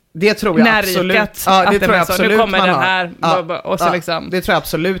när... Det tror jag absolut. Ja, det tror jag absolut man har. Den här, och så liksom. Det tror jag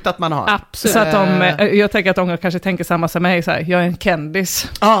absolut att man har. Absolut. Så att jag tänker att de kanske tänker samma som mig, så här, jag är en kändis.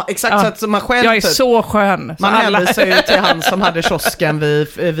 Ja, exakt. Så att man själv, jag är så skön. Man hänvisar ju till han som hade kiosken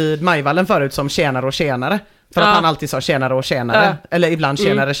vid Majvallen förut som tjänare och tjänare. För att han alltid sa tjänare och tjänare. Eller ibland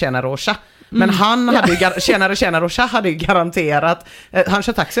tjänare och tja. Men han hade ju, tjänare och tja hade ju garanterat, han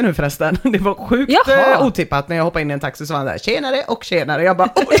kör taxi nu förresten, det var sjukt otippat när jag hoppade in i en taxi så var han där, tjänare, jag bara,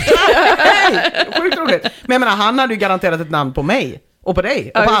 hej, sjukt roligt. Men jag menar, han hade ju garanterat ett namn på mig, och på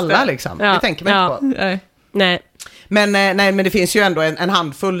dig, och på alla liksom, det tänker man inte på. Nej. Men det finns ju ändå en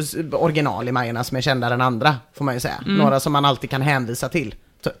handfull original i Majerna som är kändare än andra, får man ju säga. Några som man alltid kan hänvisa till,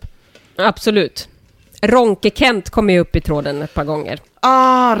 typ. Absolut. Ronke Kent kommer ju upp i tråden ett par gånger.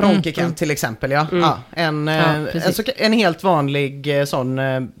 Ronke Kent till exempel, en helt vanlig sån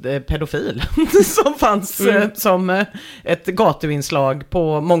pedofil som fanns som ett gatuinslag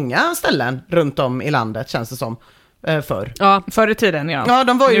på många ställen runt om i landet, känns det som. Förr. Ja, förr i tiden, Ja,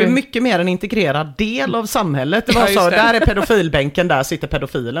 de var ju mycket mer en integrerad del av samhället. Det var så, där är pedofilbänken, där sitter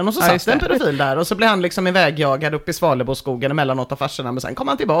pedofilen. Och så satt en pedofil där, och så blev han liksom ivägjagad upp i Svaleboskogen emellan något av farserna, men sen kom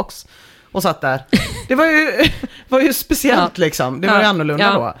han tillbaks och satt där. Det var ju speciellt liksom. Det var ju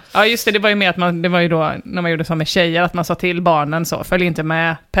annorlunda då. Ja, just det. Det var ju med att det var ju då när man gjorde så med tjejer, att man sa till barnen så, följ inte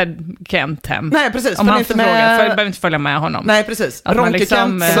med Kent hem. Nej, precis. Om han behöver inte följa med honom. Nej, precis. Ronke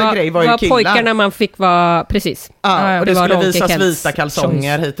Kents grej var ju killar. Pojkarna man fick vara, precis. Ja, och det skulle visas vita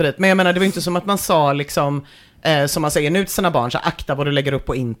kalsonger hit och dit. Men jag menar, det var inte som att man sa liksom, som man säger nu till sina barn, så akta vad du lägger upp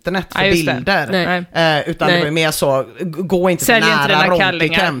på internet för bilder. Utan det var ju mer så, gå inte för nära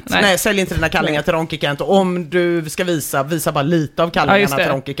Ronke Kent. Nej, sälj inte dina kallingar till Ronke Kent. Och om du ska visa bara lite av kallingarna till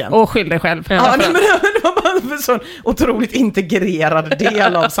Ronke Kent. Och skyll dig själv. Men det var bara en sån otroligt integrerad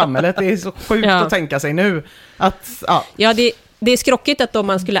del av samhället. Det är så sjukt att tänka sig nu. Att, det är skrockigt att om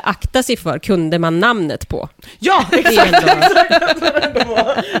man skulle akta sig för kunde man namnet på. Ja, exakt.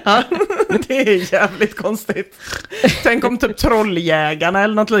 Det är jävligt konstigt. Tänk om typ Trolljägarna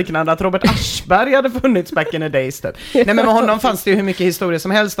eller något liknande, att Robert Aschberg hade funnits back in the days typ. Nej, men med honom fanns det ju hur mycket historia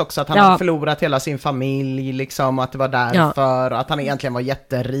som helst också, att han hade förlorat hela sin familj liksom, och att det var därför, att han egentligen var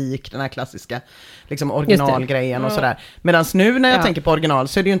jätterik, den här klassiska liksom originalgrejen och sådär. Medan nu när jag tänker på original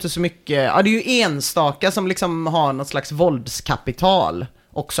så är det ju inte så mycket, det är ju enstaka som liksom har något slags våldskapital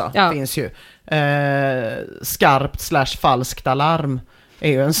också, finns ju. Skarpt / falskt alarm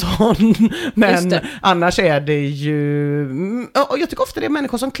är ju en sån, men annars är det ju, jag tycker ofta det är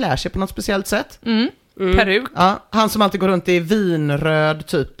människor som klär sig på något speciellt sätt. Peruk. Ja, han som alltid går runt i vinröd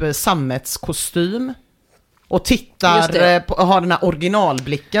typ sammetskostym och tittar på, har den här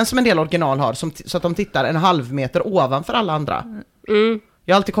originalblicken som en del original har, så att de tittar en halv meter ovanför alla andra.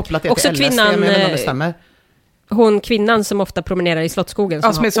 Jag har alltid kopplat det också till LSD, men jag vet inte om det stämmer. Hon kvinnan som ofta promenerar i Slottsskogen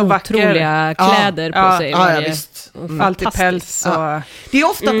som som är så har otroliga kläder på sig. Ja, visst. Alltid päls. Och... Det är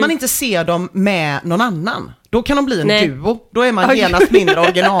ofta att man inte ser dem med någon annan. Då kan de bli en duo. Då är man genast mindre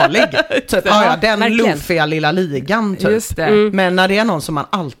originalig. Typ, den luffiga lilla ligan typ. Just det. Men när det är någon som man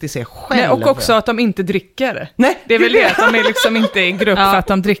alltid ser själv. Nej, och också att de inte dricker. Nej. Det är väl det, att de är liksom inte i grupp för att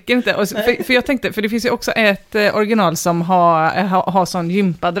de dricker inte. Och för jag tänkte, för det finns ju också ett original som har sån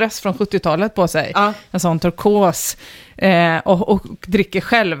gympadress från 70-talet på sig. En sån turkos. Och dricker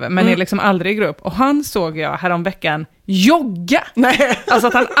själv, men är liksom aldrig i grupp. Och han såg jag häromveckan jogga. Nej. Alltså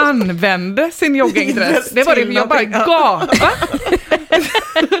att han använde sin joggingdress. Det var det, jag bara gapa.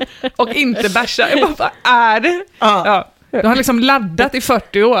 Och inte bärsa. Jag bara, vad är det? Ja. Då har han liksom laddat i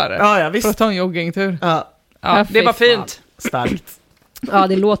 40 år för att ta en joggingtur. Ja, det var fint. Starkt. Ja,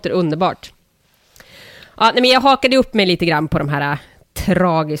 det låter underbart. Ja, men jag hakade upp mig lite grann på de här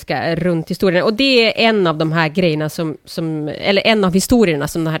tragiska runthistorierna, och det är en av de här grejerna eller en av historierna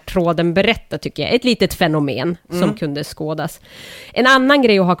som den här tråden berättar, tycker jag. Ett litet fenomen som kunde skådas. En annan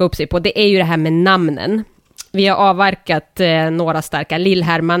grej att haka upp sig på, det är ju det här med namnen. Vi har avverkat några starka.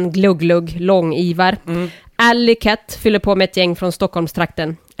 Lill-Herman, Glugglugg, Lång-Ivar. Alley-Cat fyller på med ett gäng från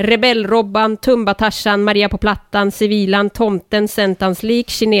Stockholmstrakten. Rebell-Robban, Tumba-Tarsan, Maria på Plattan, Civilan, Tomten, Sentans lik,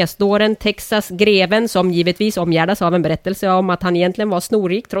 Kinesdåren, Texas, Greven, som givetvis omgärdas av en berättelse om att han egentligen var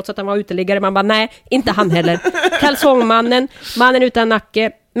snorrik trots att han var uteliggare. Man bara, nej, inte han heller. Kalsongmannen, Mannen utan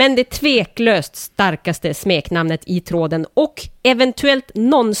nacke, men det tveklöst starkaste smeknamnet i tråden och eventuellt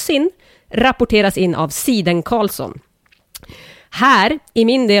någonsin rapporteras in av Siden Karlsson. Här, i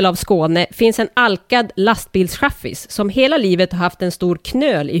min del av Skåne, finns en alkad lastbilschaffis som hela livet har haft en stor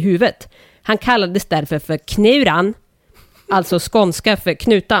knöl i huvudet. Han kallades därför för Knuran, alltså skånska för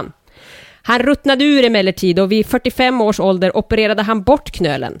knutan. Han ruttnade ur emellertid, och vid 45 års ålder opererade han bort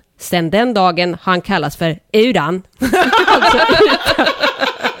knölen. Sen den dagen har han kallats för Uran. Alltså,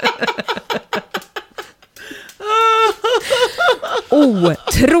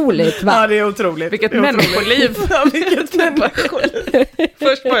 otroligt, va? Ja, det är otroligt. Vilket människoliv. Ja, vilket människoliv.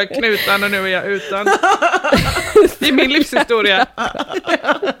 Först var jag knutan och nu är jag utan. Det är min livshistoria.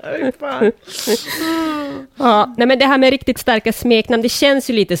 Ja, nej, men det här med riktigt starka smeknamn, det känns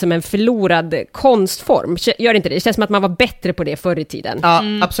ju lite som en förlorad konstform. Gör inte det? Det känns som att man var bättre på det förr i tiden. Ja,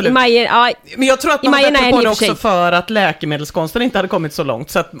 absolut. Men jag tror att man var bättre på det också för att läkemedelskonsten inte hade kommit så långt.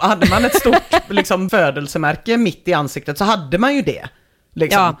 Så att hade man ett stort liksom, födelsemärke mitt i ansiktet så hade man ju det.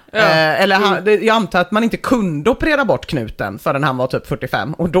 Liksom. Jag antar att man inte kunde operera bort knuten förrän han var typ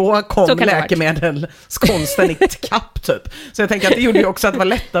 45, och då kom läkemedelskonsten i kapp typ. Så jag tänker att det gjorde ju också att det var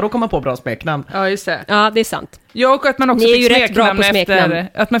lättare att komma på bra smeknamn. Ja, just det. Ja, det är sant. Ja, och att man också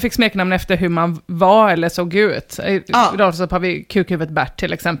fick smeknamn efter hur man var eller såg ut. Idag så har vi kukhuvudet Bert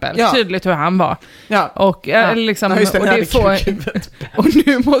till exempel. Tydligt hur han var. Ja. Och liksom, just det, och det får, och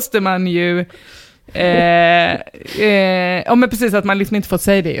nu måste man ju men precis, att man liksom inte får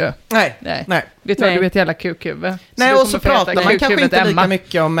säga det ju. Nej. Vet du vad, du är ett jävla kukhuvud. Nej, och så pratar man kanske inte lika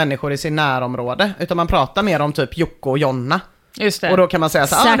mycket om människor i sin närområde, utan man pratar mer om typ Jocke och Jonna. Just det. Och då kan man säga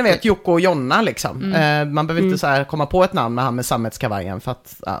så här, ni vet Jocke och Jonna liksom. Man behöver inte så här komma på ett namn med han med sammetskavajen, för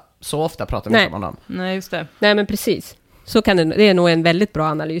att så ofta pratar man inte om dem. Nej, just det. Nej, men precis. Så kan det är nog en väldigt bra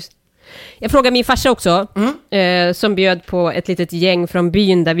analys. Jag frågar min farsa också, som bjöd på ett litet gäng från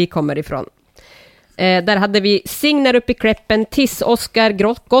byn där vi kommer ifrån. Där hade vi Signar upp i Kläppen, Tiss, Oskar,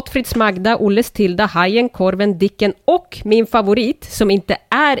 Gottfrids Magda, Olles Tilda, Hajen, Korven, Dicken och min favorit, som inte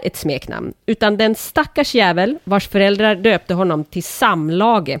är ett smeknamn, utan den stackars jävel vars föräldrar döpte honom till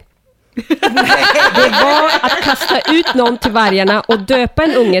Samlage. Det var att kasta ut någon till vargarna och döpa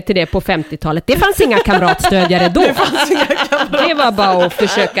en unge till det på 50-talet. Det fanns inga kamratstödjare då. Det var bara att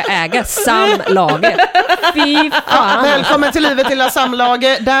försöka äga samlaget. Fy fan. Välkommen till livet lilla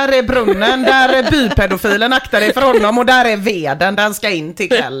samlage. Där är brunnen, där är bypedofilen, akta dig för honom, och där är veden, den ska in till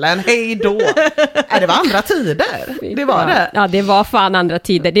kvällen. Hej då. Det var andra tider. Det var det. Ja, det var fan andra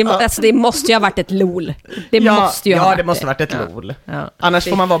tider. Det måste ju ha varit ett lol. Det måste ju ha varit det måste ha varit ett lol. Ja. Annars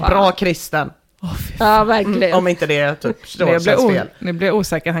får man vara bra kristen. Ja, verkligen. Om inte det typ känns fel. Nu blir jag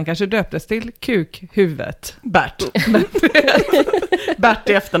osäker. Han kanske döptes till Kukhuvudet. Bert. Bert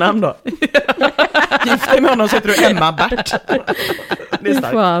i efternamn då. Gift dig med honom så heter du Emma Bert. Det är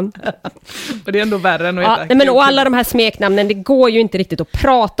starkt. Fan. Och det är ändå värre än att heta men och alla de här smeknamnen, det går ju inte riktigt att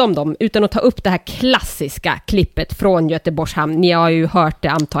prata om dem utan att ta upp det här klassiska klippet från Göteborgs hamn. Ni har ju hört det,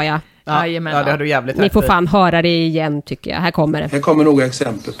 antar jag. Ja, det har du jävligt Ni får rätt i. fan höra det igen, tycker jag. Här kommer det. Här kommer några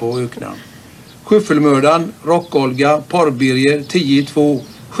exempel på öknamn. Skyffelmördaren, Rock-Olga, Porrbirger, 10-2,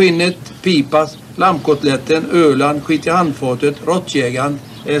 Skinnet, Pipas, Lammkotletten, Öland, Skit i handfatet, Råttjägaren,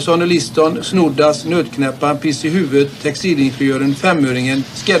 Sonny Liston, Snoddas, Nötknäpparen, Piss i huvudet, Textilingenjören, Femöringen,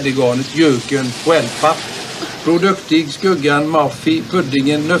 Skäddegarnet, Jöken och Elpa. Bror Duktig, Skuggan, Maffi,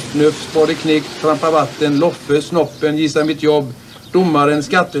 Puddingen, Nöff, Spade Knick, Trampa Vatten, Loffe, Snoppen, Gissa mitt jobb, Domaren,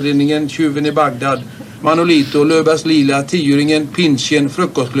 Skattelinningen, Tjuven i Bagdad, Manolito, Löbas Lila, Tioringen, Pinchen,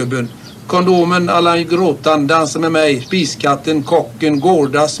 Frukostklubben, Kondomen, Allan Gråtan, Dansa med mig, Spiskatten, Kocken,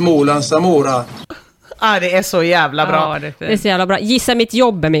 Gårda, Småland, Samora. Det är så jävla bra. Ja, Det är så jävla bra. Gissa mitt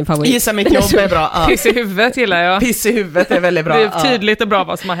jobb är min favorit. Gissa mitt jobb är bra. Piss i huvudet gillar jag. Piss i huvudet är väldigt bra. Det är tydligt och bra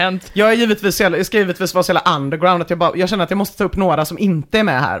vad som har hänt. Jag ska givetvis vara så jävla underground att jag känner att jag måste ta upp några som inte är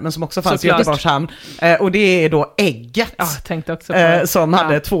med här men som också fanns i Göteborgs hamn. Och det är då Ägget. Ja, jag tänkte också på som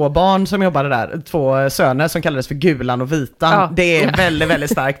hade 2 barn som jobbade där. 2 söner som kallades för Gulan och Vitan. Ja. Det är väldigt,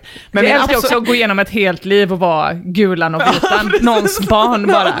 väldigt starkt. Men jag älskar också att gå igenom ett helt liv och vara Gulan och Vitan. Någons barn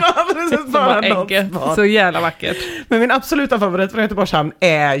bara. bara Ägget. Så jävla vackert. Men min absoluta favorit från Göteborgs hamn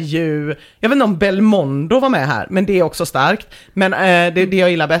är ju, jag vet inte om Belmondo var med här, men det är också starkt. Men det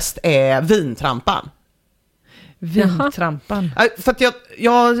jag gillar bäst är Vintrampan. Vintrampan. För att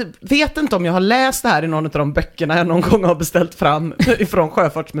jag vet inte om jag har läst det här i någon av de böckerna jag någon gång har beställt fram ifrån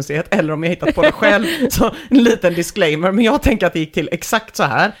Sjöfartsmuseet eller om jag hittat på det själv. Så en liten disclaimer, men jag tänker att det gick till exakt så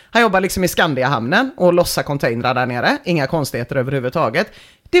här. Han jobbar liksom i Skandiahamnen och lossar containrar där nere. Inga konstigheter överhuvudtaget.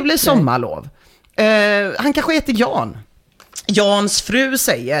 Det blir sommarlov. Han kanske heter Jan. Jans fru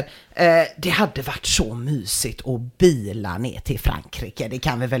säger det hade varit så mysigt att bila ner till Frankrike. Det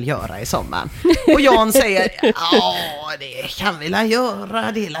kan vi väl göra i sommaren. Och Jan säger ja, det kan vi väl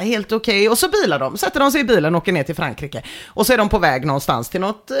göra. Det är helt okej. Och så bilar de. Sätter de sig i bilen och åker ner till Frankrike. Och så är de på väg någonstans till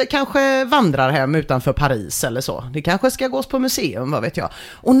något kanske vandrarhem utanför Paris eller så. Det kanske ska gås på museum, vad vet jag.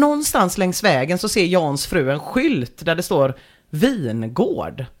 Och någonstans längs vägen så ser Jans fru en skylt där det står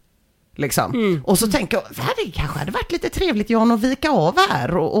vingård. Liksom. Och så tänker jag, det kanske hade varit lite trevligt Jan att vika av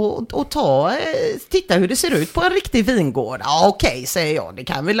här och titta hur det ser ut på en riktig vingård. Ja, okej, säger jag. Det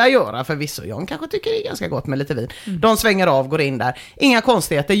kan vi la göra förvisso. Jan kanske tycker det är ganska gott med lite vin. De svänger av, går in där. Inga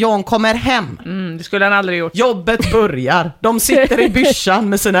konstigheter. Jan kommer hem. Det skulle han aldrig gjort. Jobbet börjar. De sitter i byschan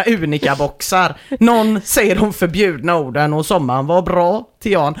med sina unika-boxar. Någon säger de förbjudna orden och sommaren var bra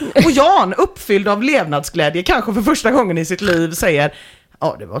till Jan. Och Jan, uppfylld av levnadsglädje, kanske för första gången i sitt liv, säger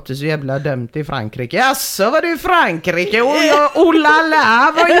det var inte så jävla dömt i Frankrike. Jaså, var du i Frankrike? Oh la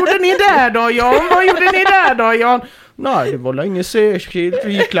la, vad gjorde ni där då, Jan? Vad gjorde ni där då, Jan? Nej, det var inget särskilt.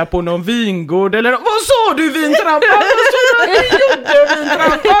 Vi gick på någon vingård eller... Vad sa du, Vintrampan? Vad sa du att du gjorde,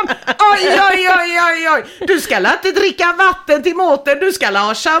 Vintrampan? Oj. Du ska inte dricka vatten till maten. Du ska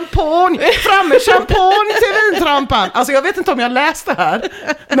ha champagne. Fram med champagne till Vintrampan. Alltså, jag vet inte om jag läste det här.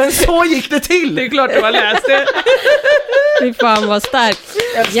 Men så gick det till. Det är klart du har läst det. Fy fan vad starkt.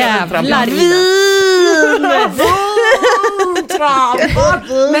 Jävlar. Vintrampan.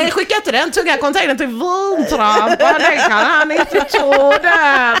 Men skicka inte den tunga containern till Vintrampan. Den kan han inte ta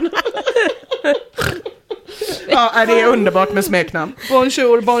den. Ja, det är underbart med smeknamn.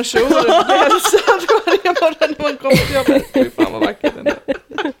 Bonjour. Det hälsar varje morgon när man kommer till jobbet. Fy fan vad vackert den är.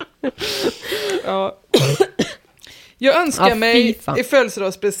 Ja. Jag önskar mig i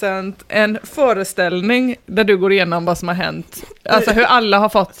födelsedagspresent en föreställning där du går igenom vad som har hänt. Alltså hur alla har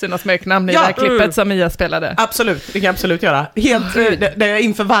fått sina smeknamn i det här klippet som Mia spelade. Absolut, det kan jag absolut göra. Helt, där jag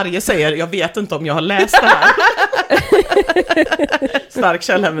inför varje säger, jag vet inte om jag har läst det här. Stark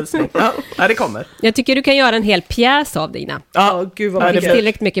källhänvisning. Ja, det kommer. Jag tycker du kan göra en hel pjäs av dina. Ja, gud vad det finns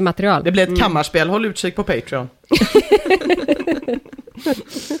tillräckligt mycket material. Det blir ett kammarspel, håll utkik på Patreon.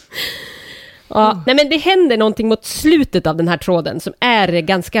 Ja, nej men det händer någonting mot slutet av den här tråden som är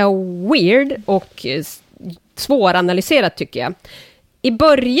ganska weird och svåranalyserat tycker jag. I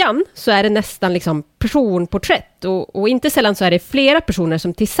början så är det nästan liksom personporträtt och inte sällan så är det flera personer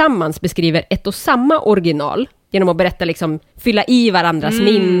som tillsammans beskriver ett och samma original genom att berätta liksom, fylla i varandras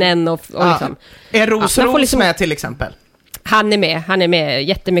minnen och liksom. Är Ros liksom, med till exempel? Han är med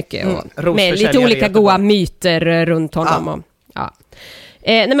jättemycket och med lite olika goda myter runt honom. Och,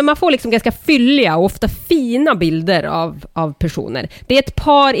 nej, men man får liksom ganska fylliga och ofta fina bilder av personer. Det är ett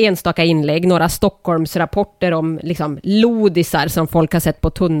par enstaka inlägg, några Stockholmsrapporter om liksom lodisar som folk har sett på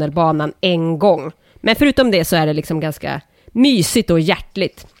tunnelbanan en gång. Men förutom det så är det liksom ganska mysigt och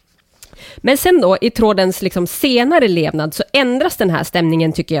hjärtligt. Men sen då, i trådens liksom senare levnad så ändras den här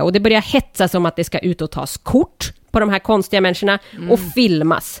stämningen tycker jag. Och det börjar hetsas om att det ska ut och tas kort på de här konstiga människorna och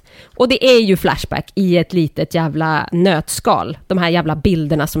filmas. Och det är ju Flashback i ett litet jävla nötskal. De här jävla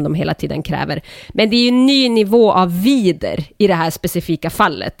bilderna som de hela tiden kräver. Men det är ju en ny nivå av vider i det här specifika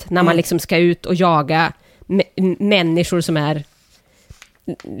fallet. När man liksom ska ut och jaga människor som är...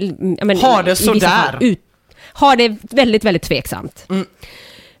 har det sådär. Har det väldigt, väldigt tveksamt.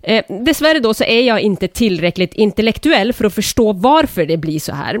 Dessvärre då så är jag inte tillräckligt intellektuell för att förstå varför det blir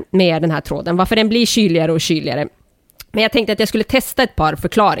så här med den här tråden. Varför den blir kyligare och kyligare. Men jag tänkte att jag skulle testa ett par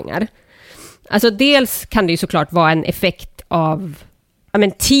förklaringar. Alltså dels kan det ju såklart vara en effekt av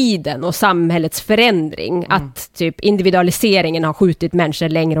tiden och samhällets förändring. Att typ individualiseringen har skjutit människor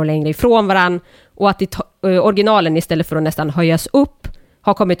längre och längre ifrån varann. Och att originalen istället för att nästan höjas upp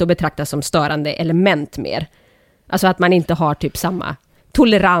har kommit att betraktas som störande element mer. Alltså att man inte har typ samma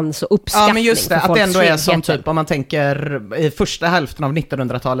tolerans och uppskattning. Ja, men just det, att det ändå är som typ, om man tänker i första hälften av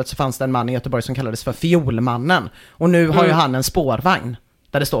 1900-talet så fanns det en man i Göteborg som kallades för Fiolmannen. Och nu har ju han en spårvagn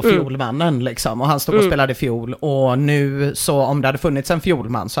där det står Fiolmannen liksom. Och han stod och spelade fiol. Och nu så, om det hade funnits en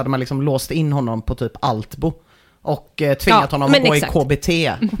fiolman så hade man liksom låst in honom på typ Altbo. Och tvingat honom att gå i KBT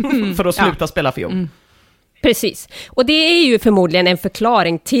för att sluta spela fiol. Precis. Och det är ju förmodligen en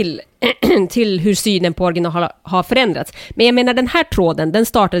förklaring till hur synen på original har förändrats. Men jag menar, den här tråden, den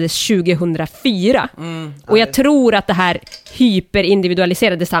startades 2004. Och jag tror att det här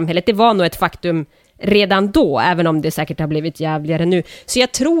hyperindividualiserade samhället, det var nog ett faktum redan då, även om det säkert har blivit jävligare nu. Så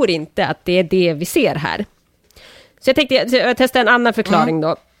jag tror inte att det är det vi ser här. Så jag tänkte testa en annan förklaring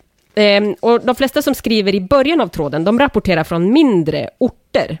då. Och de flesta som skriver i början av tråden, de rapporterar från mindre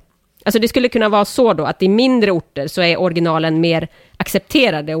orter. Alltså det skulle kunna vara så då att i mindre orter så är originalen mer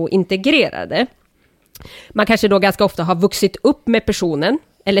accepterade och integrerade. Man kanske då ganska ofta har vuxit upp med personen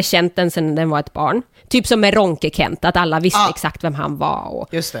eller känt den sedan den var ett barn. Typ som med Ronke Kent, att alla visste exakt vem han var. Och,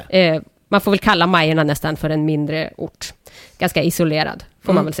 just det. Man får väl kalla Majorna nästan för en mindre ort. Ganska isolerad,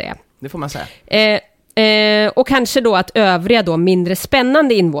 får man väl säga. Det får man säga. Och kanske då att övriga då mindre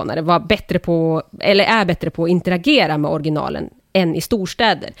spännande invånare är bättre på att interagera med originalen än i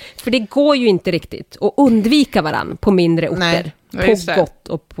storstäder. För det går ju inte riktigt att undvika varann på mindre orter. Nej, på gott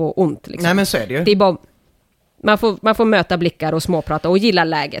och på ont. Liksom. Nej, men så är det ju. Det är bara, man får möta blickar och småprata och gilla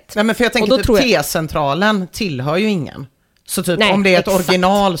läget. Nej, men för jag tänker att T-centralen tillhör ju ingen. Så typ om det är ett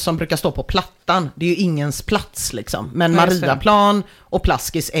original som brukar stå på plattan, det är ju ingens plats liksom. Men Mariaplan och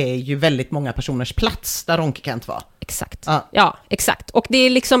Plaskis är ju väldigt många personers plats där Ronke Kent var. Exakt. Ja, exakt. Och det är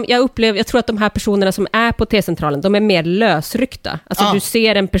liksom, jag tror att de här personerna som är på T-centralen, de är mer lösryckta. Alltså du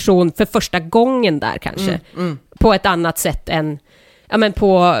ser en person för första gången där kanske. På ett annat sätt än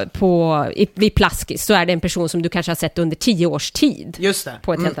vid Plaskis så är det en person som du kanske har sett under 10 års tid. Just det.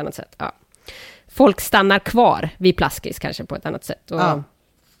 På ett helt annat sätt. Ja. Folk stannar kvar vid Plaskis kanske på ett annat sätt. Och,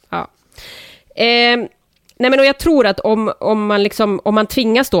 nej men och jag tror att om man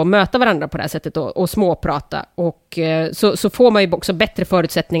tvingas då möta varandra på det här sättet och småprata och så får man ju också bättre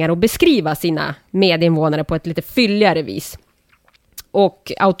förutsättningar att beskriva sina medinvånare på ett lite fylligare vis.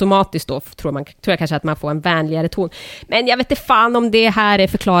 Och automatiskt då tror jag kanske att man får en vänligare ton. Men jag vet inte fan om det här är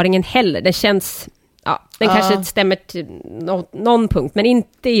förklaringen heller. Den känns... Ja, den kanske stämmer till någon punkt, men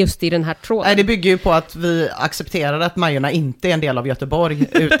inte just i den här tråden. Nej, det bygger ju på att vi accepterar att Majorna inte är en del av Göteborg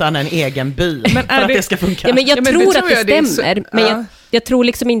utan en egen by men för att det ska funka. Ja, men jag tror att det stämmer, men jag tror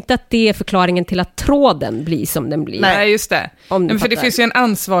liksom inte att det är förklaringen till att tråden blir som den blir. Nej, just det. Men för det finns ju en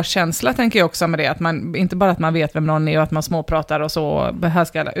ansvarskänsla, tänker jag också med det, att man inte bara att man vet vem någon är och att man småpratar och så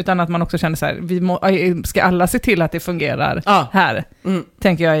behärskar alla, utan att man också känner så här, ska alla se till att det fungerar här,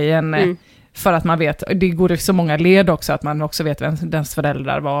 tänker jag i en... För att man vet, det går i så många led också, att man också vet vem dens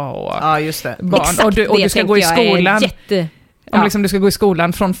föräldrar var och just det. Barn. Exakt, och du ska gå i skolan. Om liksom du ska gå i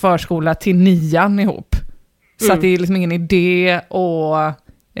skolan från förskola till 9 ihop. Så att det är liksom ingen idé att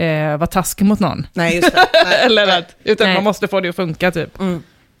vara taskig mot någon. Nej, just det. Nej, eller utan man måste få det att funka typ.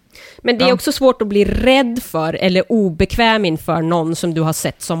 Men det är också svårt att bli rädd för eller obekväm inför någon som du har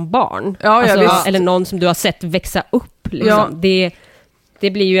sett som barn. Eller någon som du har sett växa upp. Liksom.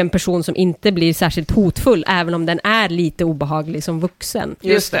 Det blir ju en person som inte blir särskilt hotfull, även om den är lite obehaglig som vuxen.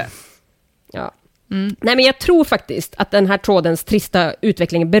 Just det. Ja. Nej, men jag tror faktiskt att den här trådens trista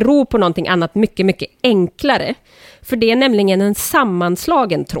utveckling beror på någonting annat mycket, mycket enklare. För det är nämligen en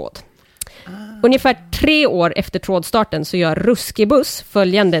sammanslagen tråd. Ungefär 3 år efter trådstarten så gör Ruskig-Buss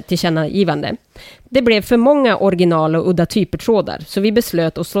följande tillkännagivande. Det blev för många original och udda typer-trådar, så vi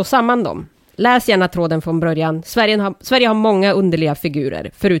beslöt att slå samman dem. Läs gärna tråden från början. Sverige har många underliga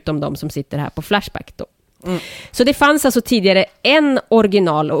figurer, förutom de som sitter här på Flashback då. Så det fanns alltså tidigare en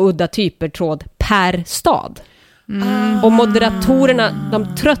original och udda typer-tråd per stad. Och moderatorerna,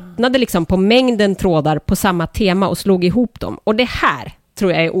 de tröttnade liksom på mängden trådar på samma tema och slog ihop dem. Och det här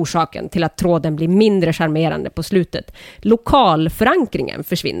tror jag är orsaken till att tråden blir mindre charmerande på slutet. Lokalförankringen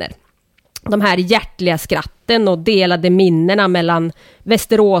försvinner. De här hjärtliga skratten och delade minnena mellan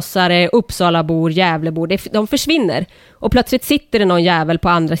västeråsare, Uppsalabor, Gävlebor, de försvinner. Och plötsligt sitter det någon jävel på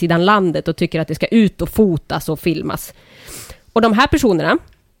andra sidan landet och tycker att det ska ut och fotas och filmas. Och de här personerna,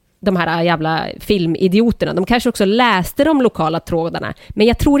 de här jävla filmidioterna, de kanske också läste de lokala trådarna, men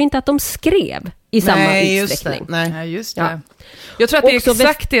jag tror inte att de skrev i samma utsträckning. Nej, just det. Ja. Jag tror att det är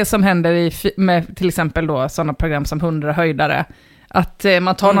exakt det som händer med till exempel då sådana program som 100 höjdare. Att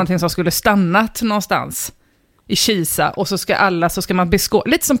man tar någonting som skulle stannat någonstans i Kisa och så ska man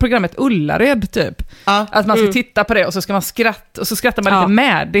lite som programmet Ullared typ. Att man ska titta på det och så ska man skratta och så skrattar man lite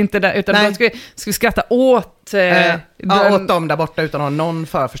med. Det är inte där, utan man ska skratta åt åt dem där borta utan att ha någon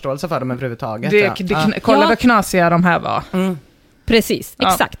förförståelse för dem överhuvudtaget. Kolla vad knasiga de här var. Precis,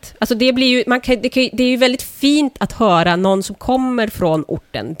 exakt. Alltså det blir ju, det är ju väldigt fint att höra någon som kommer från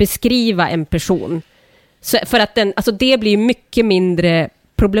orten beskriva en person. Så för att det blir mycket mindre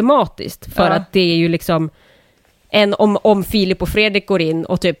problematiskt, för att det är ju liksom än om Filip och Fredrik går in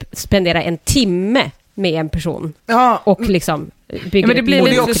och typ spenderar en timme med en person och liksom bygger men det blir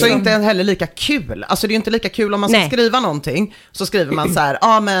det också inte heller lika kul. Alltså det är ju inte lika kul om man ska skriva någonting, så skriver man så här: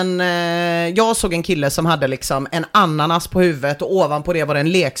 jag såg en kille som hade liksom en ananas på huvudet och ovanpå det var det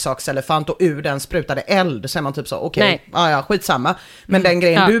en leksakselefant och ur den sprutade eld. Så är man typ så, okej, skitsamma. Men den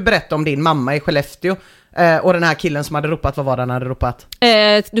grejen du berättade om din mamma i Skellefteå och den här killen som hade ropat, vad var det han hade ropat?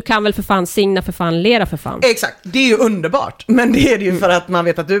 Du kan väl för fan signa, för fan lera, för fan. Exakt, det är ju underbart. Men det är det ju för att man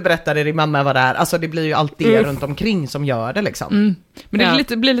vet att du berättade din mamma var där. Alltså det blir ju allt det runt omkring som gör det liksom. Men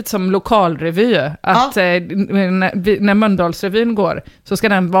det blir lite som lokalrevy. Att när Mölndalsrevyn går så ska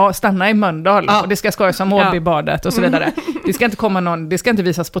den stanna i Mölndal. Och det ska skojas om Åbybadet och så vidare. Det ska inte komma det ska inte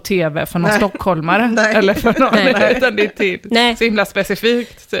visas på tv för någon stockholmare. Eller för någon, utan det är så himla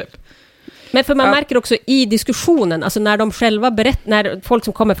specifikt typ. Men för man märker också i diskussionen, alltså när de själva när folk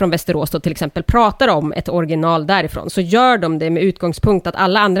som kommer från Västerås då till exempel pratar om ett original därifrån, så gör de det med utgångspunkt att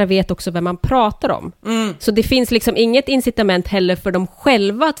alla andra vet också vem man pratar om. Så det finns liksom inget incitament heller för dem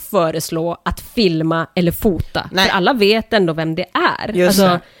själva att föreslå att filma eller fota. För alla vet ändå vem det är. Just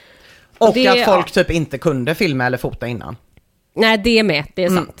det. Och att folk typ inte kunde filma eller fota innan. Nej, det är med. Det är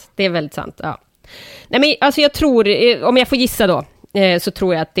sant. Det är väldigt sant, Nej, men alltså jag tror, om jag får gissa då, så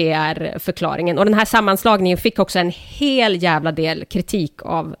tror jag att det är förklaringen. Och den här sammanslagningen fick också en hel jävla del kritik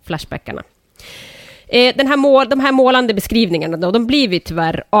av Flashbackarna. De här målande beskrivningarna då, de blir vi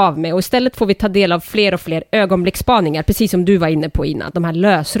tyvärr av med, och istället får vi ta del av fler och fler ögonblicksspaningar, precis som du var inne på innan, de här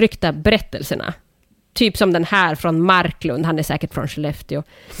lösryckta berättelserna. Typ som den här från Marklund, han är säkert från Skellefteå.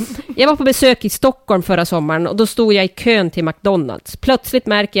 Jag var på besök i Stockholm förra sommaren och då stod jag i kön till McDonalds. Plötsligt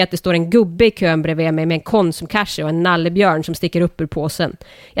märker jag att det står en gubbe i kön bredvid mig med en konsumkasse och en nallebjörn som sticker upp ur påsen.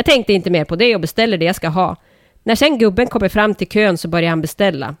 Jag tänkte inte mer på det och beställer det jag ska ha. När sen gubben kommer fram till kön så börjar han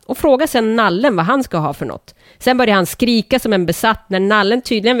beställa och frågar sen nallen vad han ska ha för något. Sen börjar han skrika som en besatt när nallen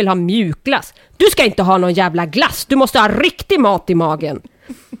tydligen vill ha mjukglass. Du ska inte ha någon jävla glass, du måste ha riktig mat i magen.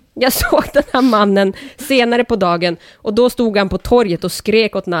 Jag såg den här mannen senare på dagen och då stod han på torget och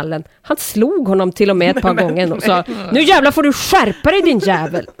skrek åt nallen. Han slog honom till och med ett par gånger och sa: nu jävla får du skärpa dig din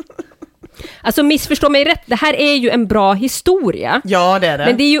jävel. Alltså missförstå mig rätt, det här är ju en bra historia. Ja, det är det.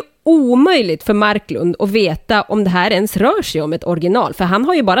 Men det är ju omöjligt för Marklund att veta om det här ens rör sig om ett original. För han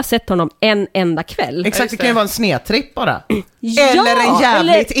har ju bara sett honom en enda kväll. Exakt, det kan ju vara en snedtripp bara. Eller en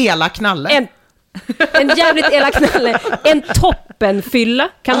jävligt elak knalle. En jävligt elak knalle. En toppenfylla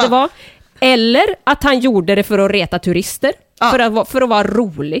kan det vara. Eller att han gjorde det för att reta turister. För att vara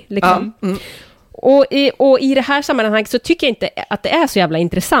rolig liksom. Och i det här sammanhanget så tycker jag inte att det är så jävla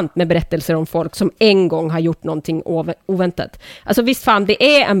intressant med berättelser om folk som en gång har gjort någonting oväntat. Alltså visst fan, det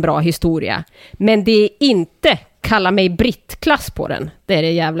är en bra historia, men det är inte kalla mig Britt-klass på den. Det är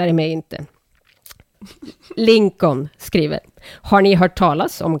det jävlar i mig inte. Lincoln skriver: har ni hört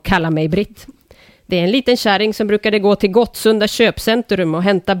talas om kalla mig Britt? Det är en liten kärring som brukade gå till Gottsunda köpcentrum och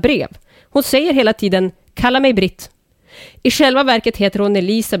hämta brev. Hon säger hela tiden kalla mig Britt. I själva verket heter hon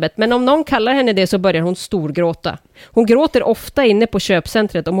Elisabeth, men om någon kallar henne det så börjar hon storgråta. Hon gråter ofta inne på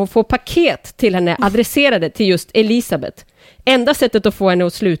köpcentret om hon får paket till henne adresserade till just Elisabeth. Enda sättet att få henne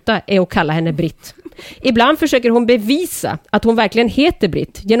att sluta är att kalla henne Britt. Ibland försöker hon bevisa att hon verkligen heter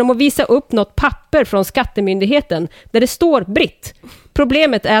Britt genom att visa upp något papper från skattemyndigheten där det står Britt.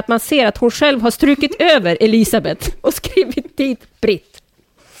 Problemet är att man ser att hon själv har strukit över Elisabeth och skrivit dit Britt.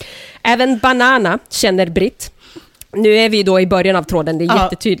 Även Banana känner Britt. Nu är vi då i början av tråden, det är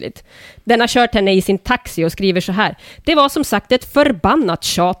jättetydligt. Den har kört henne i sin taxi och skriver så här: det var som sagt ett förbannat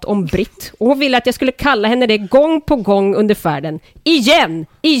tjat om Britt. Och hon ville att jag skulle kalla henne det gång på gång under färden. Igen!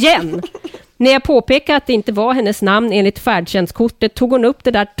 När jag påpekade att det inte var hennes namn enligt färdtjänstkortet tog hon upp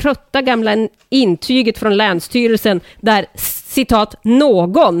det där trötta gamla intyget från Länsstyrelsen där, citat,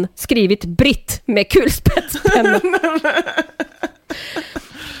 någon skrivit Britt med kulspetspenna.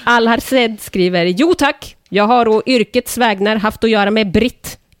 Al-Harsed skriver: jo tack, jag har å yrkets vägnar haft att göra med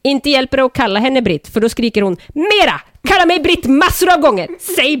Britt. Inte hjälper det att kalla henne Britt, för då skriker hon: mera! Kalla mig Britt massor av gånger!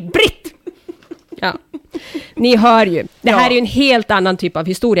 Säg Britt! Ja, ni hör ju. Det här är ju en helt annan typ av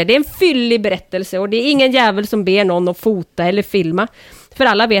historia. Det är en fyllig berättelse och det är ingen jävel som ber någon att fota eller filma. För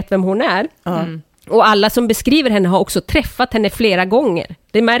alla vet vem hon är. Och alla som beskriver henne har också träffat henne flera gånger.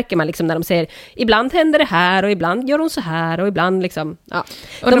 Det märker man liksom när de säger ibland händer det här och ibland gör hon så här och ibland liksom, ja.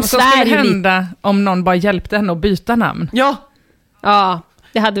 Och de skulle hända om någon bara hjälpte henne att byta namn. Ja,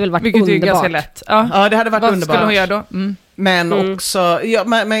 det hade väl varit vilket underbart. Vilket är ganska lätt. Ja, det hade varit vad underbart. Vad skulle hon göra då? Men också,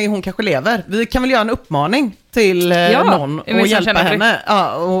 men hon kanske lever. Vi kan väl göra en uppmaning till någon och hjälpa henne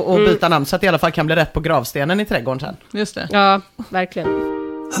och byta namn så att det i alla fall kan bli rätt på gravstenen i trädgården sen. Just det. Ja, verkligen.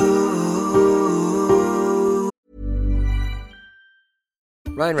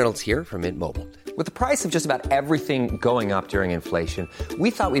 Ryan Reynolds here from Mint Mobile. With the price of just about everything going up during inflation, we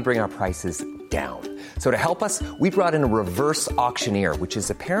thought we'd bring our prices down. So to help us, we brought in a reverse auctioneer, which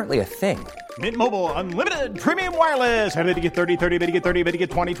is apparently a thing. Mint Mobile Unlimited Premium Wireless. How to get 30, 30, how to get 30, how to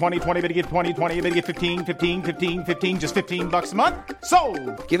get 20, 20, 20, how to get 20, 20, how to get 15, 15, 15, 15, just $15 a month?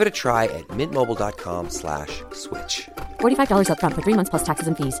 Sold! Give it a try at mintmobile.com/switch. $45 up front for 3 months plus taxes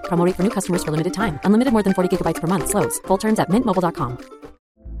and fees. Promo rate for new customers for limited time. Unlimited more than 40 gigabytes per month. Slows full terms at mintmobile.com.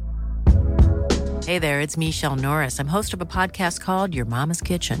 Hey there, it's Michelle Norris. I'm host of a podcast called Your Mama's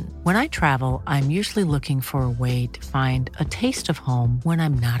Kitchen. When I travel, I'm usually looking for a way to find a taste of home when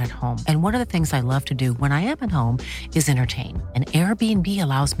I'm not at home. And one of the things I love to do when I am at home is entertain. And Airbnb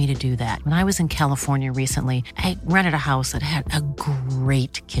allows me to do that. When I was in California recently, I rented a house that had a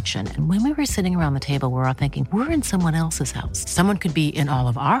great kitchen. And when we were sitting around the table, we were all thinking, we're in someone else's house. Someone could be in all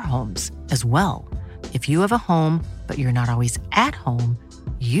of our homes as well. If you have a home, but you're not always at home,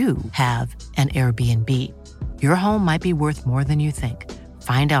 you have an Airbnb. Your home might be worth more than you think.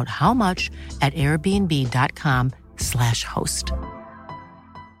 Find out how much at airbnb.com/host.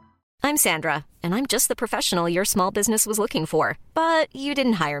 I'm Sandra, and I'm just the professional your small business was looking for. But you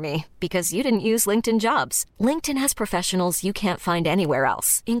didn't hire me because you didn't use LinkedIn Jobs. LinkedIn has professionals you can't find anywhere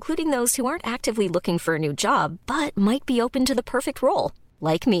else, including those who aren't actively looking for a new job, but might be open to the perfect role,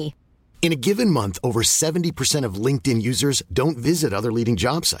 like me. In a given month, over 70% of LinkedIn users don't visit other leading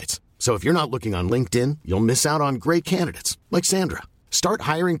job sites. So if you're not looking on LinkedIn, you'll miss out on great candidates like Sandra. Start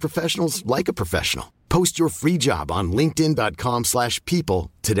hiring professionals like a professional. Post your free job on linkedin.com/people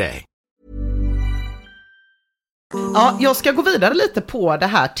today. Ja, jag ska gå vidare lite på det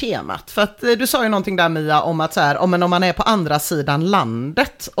här temat. För att du sa ju någonting där, Mia, om att så här, om man är på andra sidan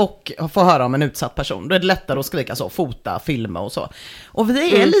landet och får höra om en utsatt person, då är det lättare att skrika så, fota, filma och så. Och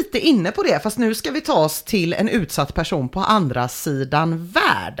vi är lite inne på det, fast nu ska vi ta oss till en utsatt person på andra sidan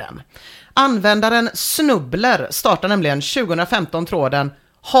världen. Användaren Snubbler startar nämligen 2015 tråden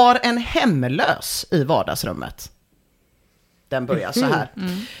 "Har en hemlös i vardagsrummet". Den börjar så här.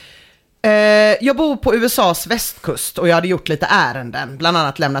 Jag bor på USAs västkust och jag hade gjort lite ärenden, bland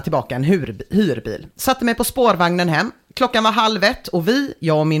annat lämnat tillbaka en hyrbil. Satte mig på spårvagnen hem. Klockan var 12:30 och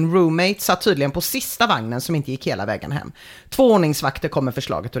jag och min roommate satt tydligen på sista vagnen som inte gick hela vägen hem. 2 ordningsvakter kom med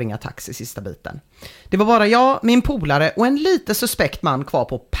förslaget att ringa taxi sista biten. Det var bara jag, min polare och en lite suspekt man kvar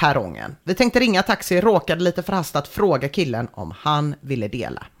på perrongen. Vi tänkte ringa taxi, råkade lite förhastat fråga killen om han ville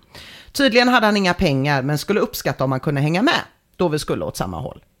dela. Tydligen hade han inga pengar men skulle uppskatta om han kunde hänga med, då vi skulle åt samma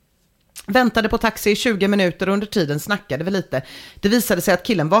håll. Väntade på taxi i 20 minuter och under tiden snackade vi lite. Det visade sig att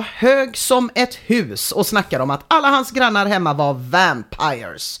killen var hög som ett hus och snackade om att alla hans grannar hemma var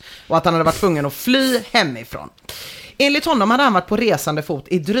vampires och att han hade varit tvungen att fly hemifrån. Enligt honom hade han varit på resande fot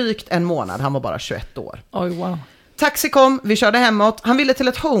i drygt en månad. Han var bara 21 år. Oj, wow. Taxi kom, vi körde hemåt. Han ville till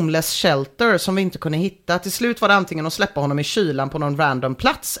ett homeless shelter som vi inte kunde hitta. Till slut var det antingen att släppa honom i kylan på någon random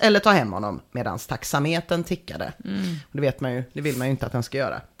plats eller ta hem honom medan taxametern tickade. Det vet man ju, det vill man ju inte att han ska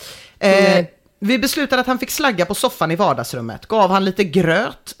göra. Vi beslutade att han fick slagga på soffan i vardagsrummet. Gav han lite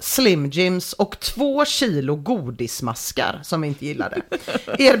gröt, Slim Jims och 2 kilo godismaskar som vi inte gillade.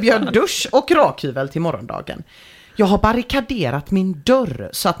 Erbjöd dusch och rakhyvel till morgondagen. Jag har barrikaderat min dörr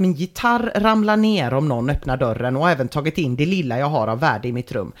så att min gitarr ramlar ner om någon öppnar dörren och även tagit in det lilla jag har av värde i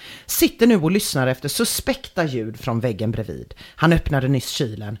mitt rum. Sitter nu och lyssnar efter suspekta ljud från väggen bredvid. Han öppnade nyss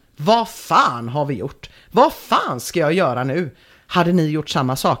kylen. Vad fan har vi gjort? Vad fan ska jag göra nu? Hade ni gjort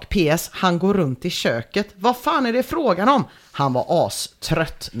samma sak? PS, han går runt i köket. Vad fan är det frågan om? Han var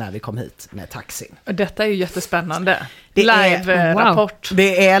astrött när vi kom hit med taxin. Detta är ju jättespännande. Live-rapport. Wow.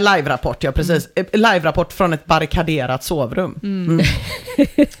 Det är live-rapport, ja precis. Live-rapport från ett barrikaderat sovrum.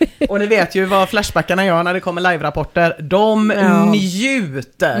 Och ni vet ju vad flashbackarna gör när det kommer live-rapporter. De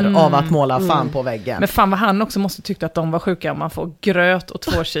njuter av att måla fan på väggen. Men fan vad han också måste tycka att de var sjuka om man får gröt och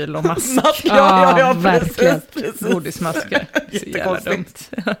 2 kilo mask. Ja, verkligen. Godismaskar. Jättekonstigt.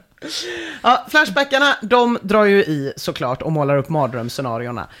 Ja, flashbackarna, de drar ju i såklart och målar upp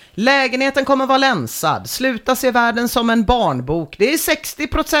mardrömsscenarierna. Lägenheten kommer vara länsad. Sluta se världen som en barnbok. Det är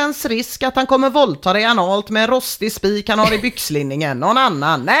 60% risk att han kommer våldta dig analt med en rostig spik han har i byxlinningen. Någon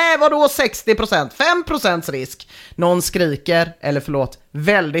annan. Nej, vadå 60%? 5% risk. Någon skriker, eller förlåt,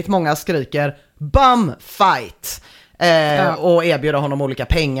 väldigt många skriker bum fight. Och erbjuda honom olika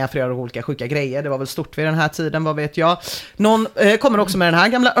pengar för att göra olika sjuka grejer. Det var väl stort vid den här tiden, vad vet jag. Någon kommer också med den här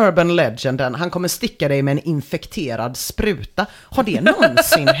gamla urban legenden. Han kommer sticka dig med en infekterad spruta. Har det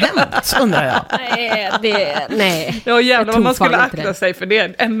någonsin hänt, undrar jag? Nej. Ja, jävlar vad man skulle akta sig för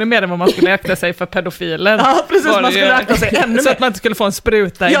det. Ännu mer än vad man skulle akta sig för pedofiler. Ja, precis. Man skulle akta sig ännu mer. Så att man inte skulle få en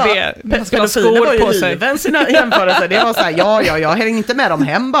spruta i det. Man skulle ha skor på sig. Sina jämförelser. Det var så här, jag hänger inte med dem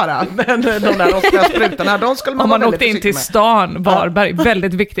hem bara. Men de där rostiga sprutorna, de skulle man vara väldigt in till stan, Varberg,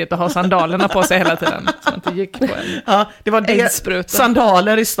 väldigt viktigt att ha sandalerna på sig hela tiden så man inte gick på en. Ja, det var det,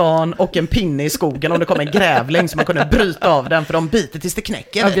 sandaler i stan och en pinne i skogen om det kom en grävling så man kunde bryta av den för de biter tills det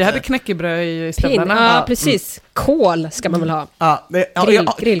knäcker. Ja, vi hade knäckebröd i stövlarna. Ja, precis. Kol ska man väl ha. Ja,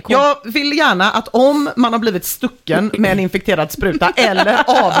 grillkol. Jag vill gärna att om man har blivit stucken med en infekterad spruta eller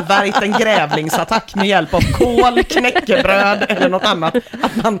avvärjt en grävlingsattack med hjälp av kol, knäckebröd eller något annat,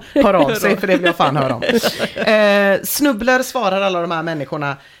 att man hör av sig, för det vill jag fan höra om. Snubbler svarar alla de här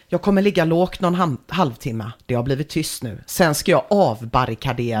människorna: jag kommer ligga lågt någon halvtimme. Det har blivit tyst nu. Sen ska jag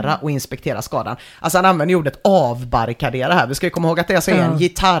avbarrikadera och inspektera skadan. Alltså han använder ordet avbarrikadera här. Vi ska ju komma ihåg att det är en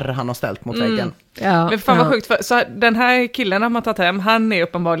gitarr han har ställt mot väggen. Ja. Men fan vad sjukt. Så den här killen har man tagit hem, han är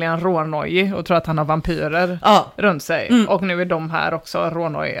uppenbarligen rånojig och tror att han har vampyrer runt sig. Och nu är de här också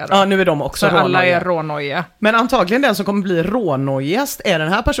rånojiga. Ja, nu är de också rånojiga. Alla är rånojiga. Men antagligen den som kommer bli rånojigast är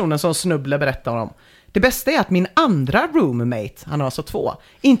den här personen som Snubbler berättar om. Det bästa är att min andra roommate, han har alltså 2,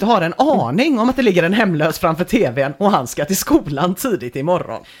 inte har en aning om att det ligger en hemlös framför tvn och han ska till skolan tidigt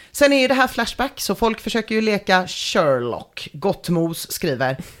imorgon. Sen är det här Flashback, så folk försöker ju leka Sherlock. Gottmos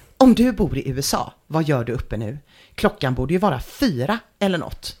skriver: om du bor i USA, vad gör du uppe nu? Klockan borde ju vara 4 eller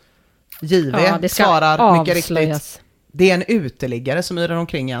något. JV svarar mycket riktigt: det är en uteliggare som yrar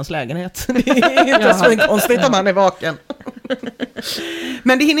omkring i hans lägenhet. Det är inte så konstigt om han är vaken.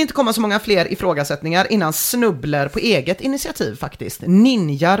 Men det hinner inte komma så många fler ifrågasättningar innan Snubbler på eget initiativ faktiskt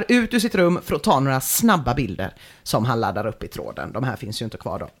ninjar ut ur sitt rum för att ta några snabba bilder som han laddar upp i tråden. De här finns ju inte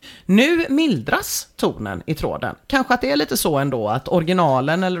kvar då. Nu mildras tonen i tråden. Kanske att det är lite så ändå att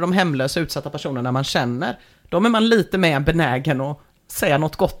originalen eller de hemlösa utsatta personerna man känner, de är man lite mer benägen att säga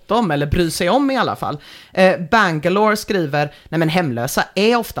något gott om, eller bry sig om i alla fall. Bangalore skriver: nej men hemlösa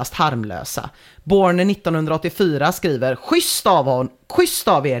är oftast harmlösa. Born 1984 skriver: schysst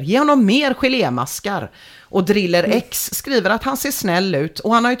av er, ge honom mer gelémaskar. Och Driller X skriver att han ser snäll ut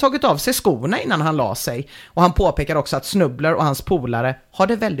och han har ju tagit av sig skorna innan han la sig. Och han påpekar också att Snubbler och hans polare har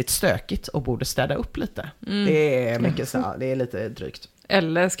det väldigt stökigt och borde städa upp lite. Det är mycket så, det är lite drygt.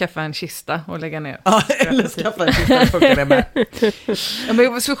 Eller skaffa en kista och lägga ner. Ja, eller skaffa en kista, funkar det med. Ja, men det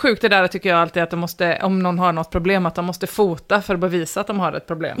är så sjukt det där, tycker jag alltid, att de måste, om någon har något problem, att de måste fota för att bevisa att de har ett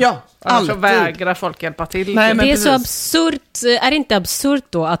problem. Ja, annars så vägrar folk hjälpa till. Nej, men det är så absurt, är det inte absurt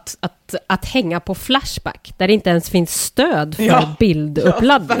då att att hänga på Flashback, där det inte ens finns stöd för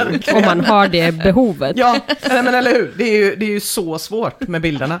bilduppladdning, om man har det behovet. Ja, men eller hur? Det är ju så svårt med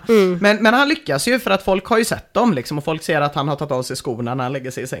bilderna. Men han lyckas ju, för att folk har ju sett dem liksom, och folk ser att han har tagit av sig skorna när han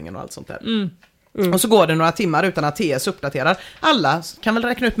lägger sig i sängen och allt sånt där. Och så går det några timmar utan att TS uppdaterar. Alla kan väl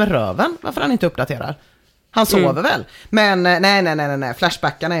räkna ut med röven varför han inte uppdaterar. Han sover väl. Men nej.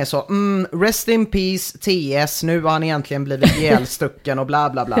 Flashbackarna är så, rest in peace TS, nu har han egentligen blivit ihjälstucken och bla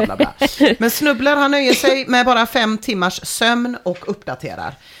bla bla bla bla. Men Snubbler, han nöjer sig med bara 5 timmars sömn och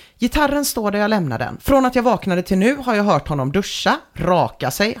uppdaterar. Gitarren står där jag lämnade den. Från att jag vaknade till nu har jag hört honom duscha,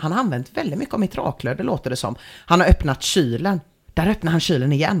 raka sig. Han har använt väldigt mycket av mitt raklöd, det låter det som. Han har öppnat kylen. Där öppnar han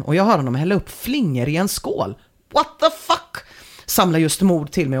kylen igen och jag hör honom hälla upp flingor i en skål. What the fuck? Samlar just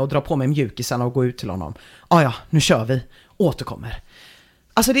mod till mig och drar på mig mjukisarna och går ut till honom. Ja, nu kör vi. Återkommer.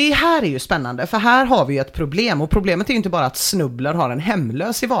 Alltså det här är ju spännande, för här har vi ju ett problem. Och problemet är ju inte bara att Snubbler har en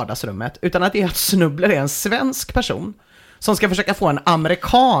hemlös i vardagsrummet, utan att det är att Snubbler är en svensk person som ska försöka få en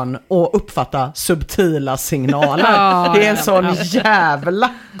amerikan att uppfatta subtila signaler. Det är en sån jävla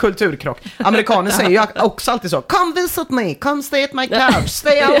kulturkrock. Amerikaner säger ju också alltid så: come visit me, come stay at my couch,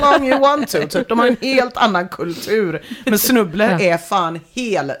 stay how long you want to. Typ. De har en helt annan kultur. Men Snubbler är fan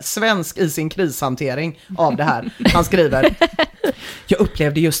hel svensk i sin krishantering av det här. Han skriver: jag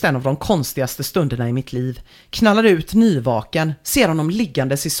upplevde just en av de konstigaste stunderna i mitt liv. Knallar ut nyvaken, ser honom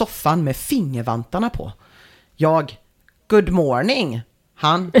liggandes i soffan med fingervantarna på. Jag: good morning.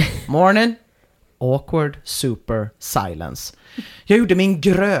 Han: morning. Awkward super silence. Jag gjorde min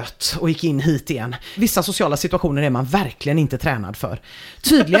gröt och gick in hit igen. Vissa sociala situationer är man verkligen inte tränad för.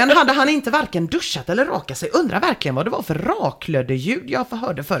 Tydligen hade han inte varken duschat eller rakat sig. Undrar verkligen vad det var för raklödeljud jag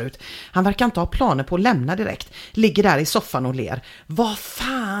hörde förut. Han verkar inte ha planer på att lämna direkt. Ligger där i soffan och ler. Vad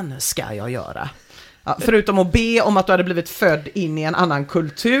fan ska jag göra? Ja, förutom att be om att du hade blivit född in i en annan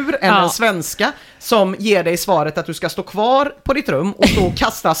kultur än den svenska, som ger dig svaret att du ska stå kvar på ditt rum och stå och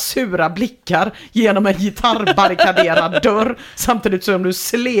kasta sura blickar genom en gitarrbarrikaderad dörr samtidigt som du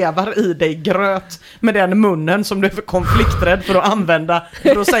slevar i dig gröt med den munnen som du är för konflikträdd för att använda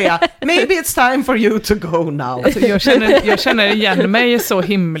för att säga maybe it's time for you to go now. Alltså, jag känner igen mig så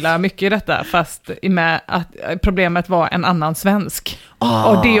himla mycket i detta, fast med att problemet var en annan svensk.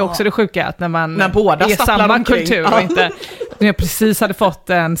 Och det är också det sjuka, att när båda är samma omkring kultur och inte... Jag precis hade fått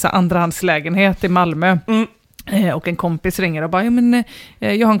en så andrahandslägenhet i Malmö. Och en kompis ringer och bara,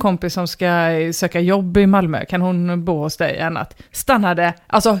 jag har en kompis som ska söka jobb i Malmö. Kan hon bo hos dig? Stannade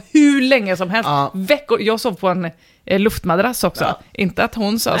alltså hur länge som helst. Veckor. Jag sov på en luftmadrass också. Inte att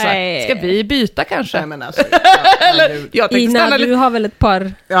hon sa så här, ska vi byta kanske? Nej, men alltså, Ina, du har väl ett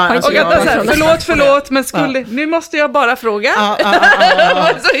par... Förlåt, men nu måste jag bara fråga. Det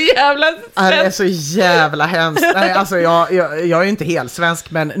är så jävla hemskt. Nej, alltså, jag är ju inte helt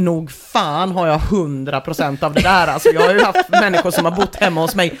svensk, men nog fan har jag 100% av det där. Alltså, jag har ju haft människor som har bott hemma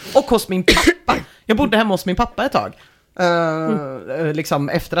hos mig och hos min pappa. Jag bodde hemma hos min pappa ett tag. Liksom,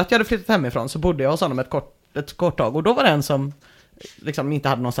 efter att jag hade flyttat hemifrån så bodde jag hos honom ett kort tag, och då var det en som liksom inte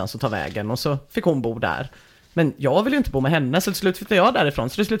hade någonstans att ta vägen, och så fick hon bo där. Men jag ville ju inte bo med henne, så till slut flyttade jag därifrån,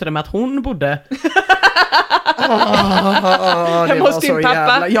 så det slutade med att hon bodde hemma hos din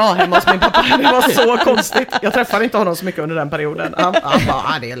pappa. Hemma hos min pappa. Det var så konstigt. Jag träffade inte honom så mycket under den perioden. Han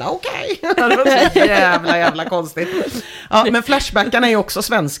bara, det är okej. Det var så jävla konstigt. Ja, men Flashbackarna är ju också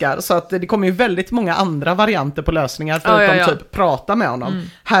svenskar, så att det kommer ju väldigt många andra varianter på lösningar förutom typ prata med honom.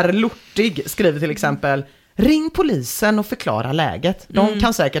 Herr Lortig skriver till exempel: ring polisen och förklara läget. De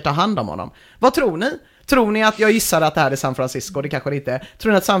kan säkert ta hand om honom. Vad tror ni? Tror ni att, jag gissar att det här är San Francisco, det kanske det inte är.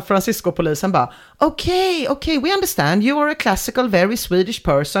 Tror ni att San Francisco-polisen bara, okay, we understand you are a classical, very Swedish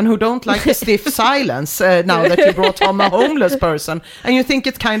person who don't like the stiff silence now that you brought home a homeless person and you think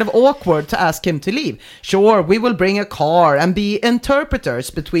it's kind of awkward to ask him to leave. Sure, we will bring a car and be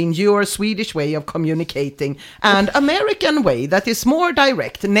interpreters between your Swedish way of communicating and American way that is more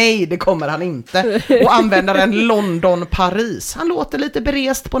direct. Nej, det kommer han inte. Och använder en London-Paris. Han låter lite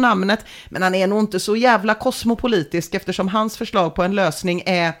berest på namnet, men han är nog inte så jävla kosmopolitisk, eftersom hans förslag på en lösning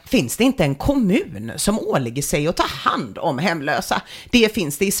är: finns det inte en kommun som ålägger sig att ta hand om hemlösa? Det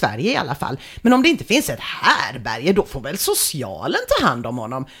finns det i Sverige i alla fall. Men om det inte finns ett härberge, då får väl socialen ta hand om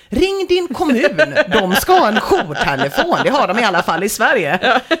honom. Ring din kommun, de ska ha en jourtelefon. Det har de i alla fall i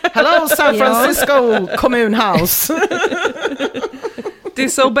Sverige. Hello San Francisco Commun House.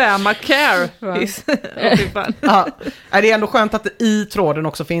 This Obamacare. Ja, det är ändå skönt att det i tråden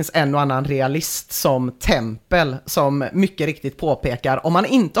också finns en och annan realist som Tempel som mycket riktigt påpekar om man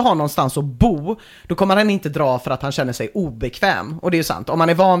inte har någonstans att bo, då kommer han inte dra för att han känner sig obekväm. Och det är ju sant. Om man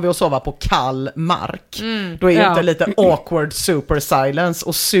är van vid att sova på kall mark, då är ju inte lite awkward super silence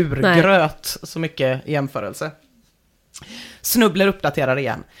och surgröt så mycket i jämförelse. Snubbler uppdaterar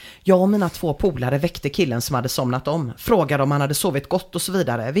igen. Jag och mina 2 polare väckte killen som hade somnat om. Frågade om han hade sovit gott och så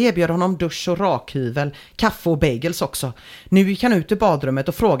vidare. Vi erbjöd honom dusch och rakhyvel, kaffe och bagels också. Nu gick han ut i badrummet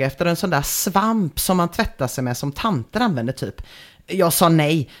och frågade efter en sån där svamp som man tvättar sig med som tanter använder typ. Jag sa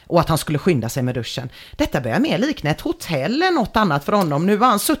nej och att han skulle skynda sig med duschen. Detta börjar mer likna ett hotell än något annat för honom. Nu har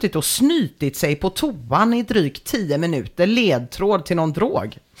han suttit och snytit sig på toan i drygt 10 minuter. Ledtråd till någon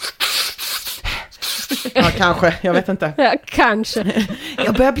drog. Ja, kanske. Jag vet inte. Ja, kanske.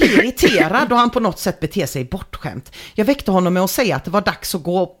 Jag börjar bli irriterad då han på något sätt beter sig bortskämt. Jag väckte honom med att säga att det var dags att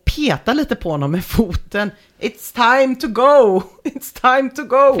gå och peta lite på honom med foten. It's time to go! It's time to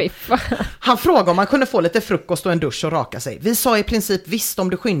go! Han frågade om han kunde få lite frukost och en dusch och raka sig. Vi sa i princip visst om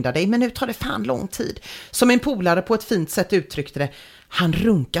du skyndar dig, men nu tar det fan lång tid. Som min polare på ett fint sätt uttryckte det, han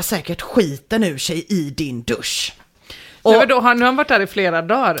runkar säkert skiten ur sig i din dusch. Och, nej, då, nu har han varit där i flera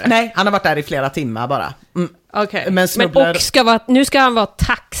dagar? Nej, han har varit där i flera timmar bara. Okay. Men nu ska han vara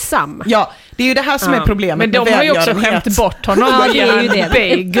tacksam. Ja, det är ju det här som är problemet. Men de har ju också skämt bort honom. Ja, det är ju det.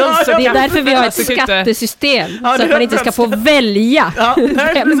 Det är därför vi har ett skattesystem. Så att man inte ska få välja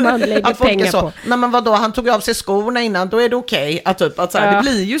vem man lägger pengar på. Nej, men vadå, han tog av sig skorna innan, då är det okej. Det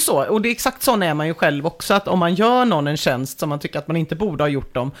blir ju så. Och det är exakt så är man ju själv också. Att om man gör någon en tjänst som man tycker att man inte borde ha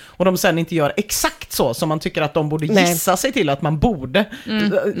gjort dem, och de sen inte gör exakt så som man tycker att de borde gissa sig till att man borde.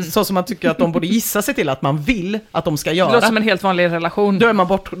 Så som man tycker att de borde gissa sig till att man vill att de ska göra. Det låter som en helt vanlig relation. Då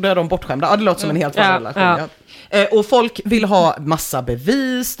är de bortskämda. Ja, det låter som en helt vanlig relation. Ja. Och folk vill ha massa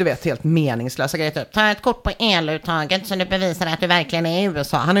bevis, du vet, helt meningslösa grejer. Typ, ta ett kort på eluttaget så du bevisar att du verkligen är i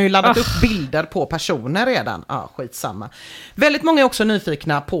USA. Han har ju laddat upp bilder på personer redan. Ja, skitsamma. Väldigt många är också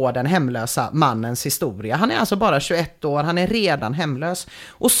nyfikna på den hemlösa mannens historia. Han är alltså bara 21 år, han är redan hemlös.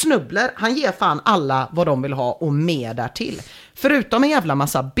 Och Snubbler, han ger fan alla vad de vill ha och mer därtill. Förutom en jävla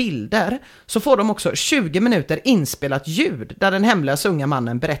massa bilder så får de också 20 minuter inspelat ljud där den hemlösa unga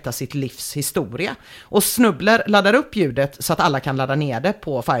mannen berättar sitt livs historia. Och Snubbler laddar upp ljudet så att alla kan ladda ner det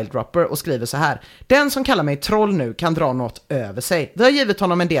på FileDropper och skriver så här: den som kallar mig troll nu kan dra något över sig. Vi har givit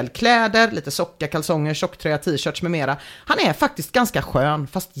honom en del kläder, lite socka, kalsonger, tjocktröja, t-shirts med mera. Han är faktiskt ganska skön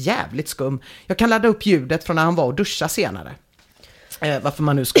fast jävligt skum. Jag kan ladda upp ljudet från när han var och duscha senare. Varför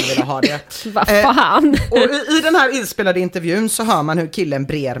man nu skulle vilja ha det. Vad fan? Och i den här inspelade intervjun så hör man hur killen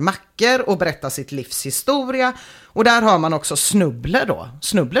brer mackor och berättar sitt livs historia. Och där hör man också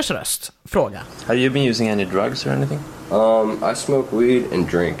Snubblers röst fråga. Have you been using any drugs or anything? I smoke weed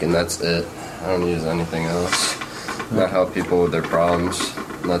and drink and that's it. I don't use anything else. I help people with their problems.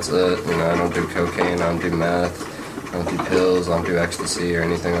 That's it. You know, I don't do cocaine, I don't do meth. I don't do pills, I don't do ecstasy or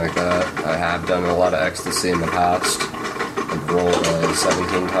anything like that. I have done a lot of ecstasy in the past. I've rolled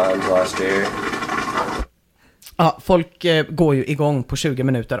 17 times last year. Ja, folk går ju igång på 20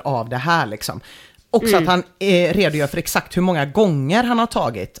 minuter av det här liksom. Också att han redogör för exakt hur många gånger han har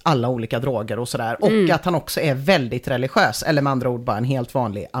tagit alla olika droger och sådär. Och att han också är väldigt religiös, eller med andra ord bara en helt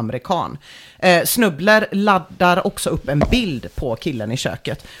vanlig amerikan. Snubbler laddar också upp en bild på killen i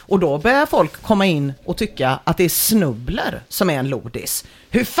köket. Och då börjar folk komma in och tycka att det är Snubbler som är en lodis.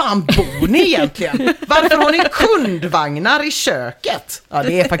 Hur fan bor ni egentligen? Varför har ni kundvagnar i köket? Ja,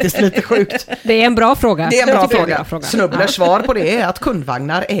 det är faktiskt lite sjukt. Det är en bra fråga. Det är en bra fråga. Snubblers svar på det är att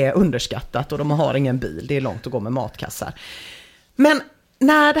kundvagnar är underskattat och de har ingen bil. Det är långt att gå med matkassar. Men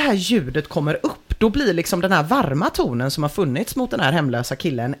när det här ljudet kommer upp, då blir liksom den här varma tonen som har funnits mot den här hemlösa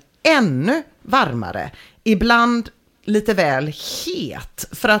killen ännu varmare. Ibland lite väl het,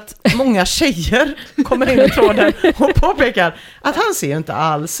 för att många tjejer kommer in i tråden och påpekar att han ser inte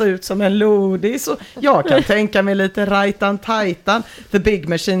alls ut som en lodis, och jag kan tänka mig lite rajtan-tajtan. The Big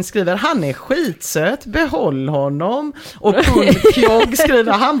Machine skriver, han är skitsöt, behåll honom. Och Kjogg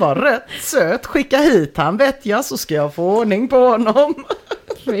skriver, han var rätt söt, skicka hit han vet jag så ska jag få ordning på honom.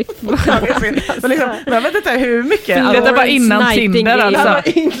 Men jag vet inte hur mycket. Det var innan Tinder alltså. Ja,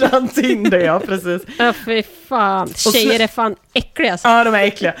 innan Tinder, ja precis. Ja, fy fan. Tjejer är fan äckliga. Ja, de är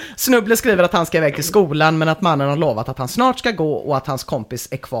äckliga. Snubble skriver att han ska iväg till skolan, men att mannen har lovat att han snart ska gå och att hans kompis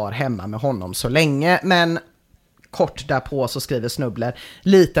är kvar hemma med honom så länge. Men kort därpå så skriver Snubbler: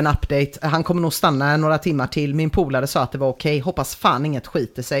 liten update, han kommer nog stanna några timmar till. Min polare sa att det var okej. Hoppas fan inget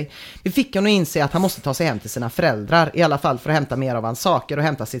skiter sig. Vi fick honom att inse att han måste ta sig hem till sina föräldrar, i alla fall för att hämta mer av hans saker och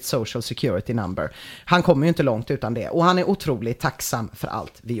hämta sitt social security number. Han kommer ju inte långt utan det, och han är otroligt tacksam för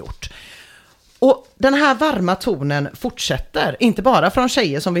allt vi gjort. Och den här varma tonen fortsätter, inte bara från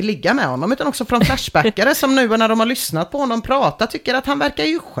tjejer som vill ligga med honom, utan också från flashbackare som nu när de har lyssnat på honom prata tycker att han verkar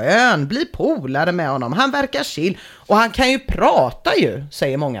ju skön, bli polare med honom, han verkar chill och han kan ju prata ju,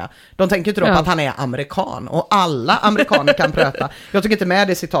 säger många. De tänker inte då på att han är amerikan, och alla amerikaner kan prata. Jag tycker inte med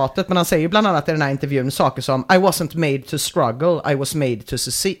det citatet, men han säger ju bland annat i den här intervjun saker som I wasn't made to struggle, I was made to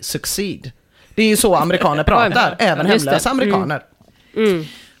succeed. Det är ju så amerikaner pratar, även hemlösa amerikaner.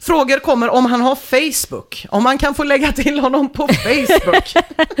 Frågor kommer om han har Facebook, om man kan få lägga till honom på Facebook.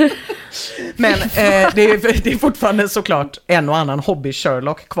 Men det är fortfarande såklart en och annan hobby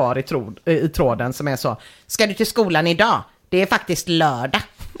Sherlock kvar i tråden som är så: ska du till skolan idag? Det är faktiskt lördag.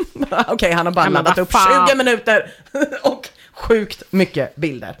 Okej, han har bara laddat upp 20 minuter och sjukt mycket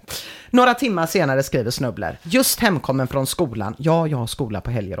bilder. Några timmar senare skriver Snubbler: just hemkommen från skolan. Ja, jag har skola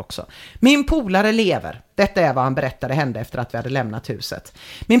på helger också. Min polare lever. Detta är vad han berättade hände efter att vi hade lämnat huset.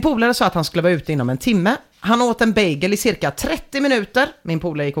 Min polare sa att han skulle vara ute inom en timme. Han åt en bagel i cirka 30 minuter. Min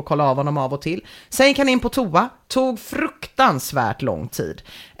polare gick och kollade av honom av och till. Sen gick han in på toa. Tog fruktansvärt lång tid.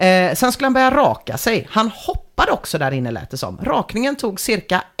 Sen skulle han börja raka sig. Han hoppade också där inne, lät det som. Rakningen tog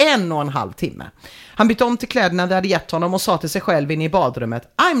cirka 1,5 timme. Han bytte om till kläderna vi hade gett honom och sa till sig själv inne i badrummet: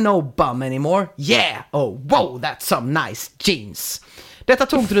 I'm no bum anymore. Yeah, oh wow, that's some nice jeans. Detta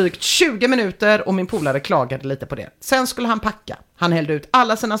tog drygt 20 minuter och min polare klagade lite på det. Sen skulle han packa. Han hällde ut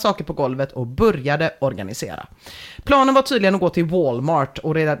alla sina saker på golvet och började organisera. Planen var tydligen att gå till Walmart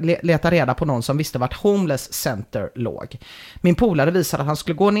och leta reda på någon som visste vart Homeless Center låg. Min polare visade att han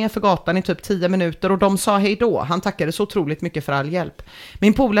skulle gå ner för gatan i typ 10 minuter och de sa hej då. Han tackade så otroligt mycket för all hjälp.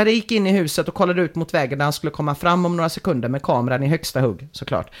 Min polare gick in i huset och kollade ut mot vägen där han skulle komma fram om några sekunder med kameran i högsta hugg,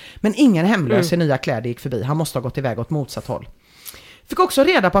 såklart. Men ingen hemlös i nya kläder gick förbi. Han måste ha gått iväg åt motsatt håll. Fick också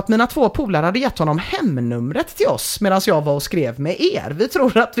reda på att mina 2 polare hade gett honom hemnumret till oss medan jag var och skrev med er. Vi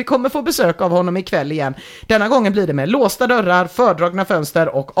tror att vi kommer få besök av honom ikväll igen. Denna gången blir det med låsta dörrar, fördragna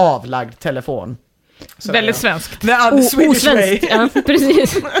fönster och avlagd telefon. Så väldigt svenskt. Osvenskt, ja,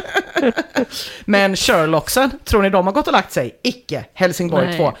 precis. Men Sherlocksen, tror ni de har gått och lagt sig? Icke.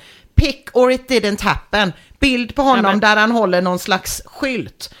 Helsingborg 2. Pick or it didn't happen. Bild på honom där han håller någon slags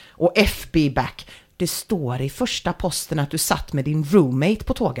skylt. Och FB back. Det står i första posten att du satt med din roommate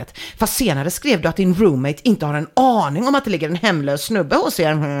på tåget. Fast senare skrev du att din roommate inte har en aning om att det ligger en hemlös snubbe hos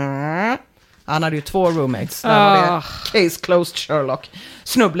er. Han hade ju 2 roommates. Där var det case closed Sherlock.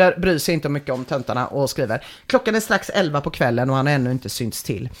 Snubbler bryr sig inte mycket om töntarna och skriver: klockan är strax 11 på kvällen och han har ännu inte synts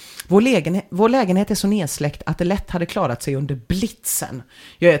till. Vår lägenhet är så nedsläckt att det lätt hade klarat sig under blitzen.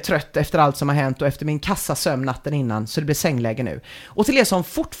 Jag är trött efter allt som har hänt och efter min kassasömn natten innan, så det blir sängläge nu. Och till er som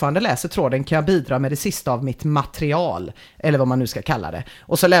fortfarande läser tråden kan jag bidra med det sista av mitt material, eller vad man nu ska kalla det.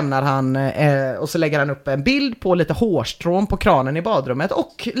 Och så lämnar han och så lägger han upp en bild på lite hårstrån på kranen i badrummet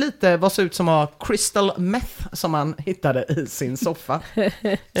och lite vad ser ut som var crystal meth som han hittade i sin soffa.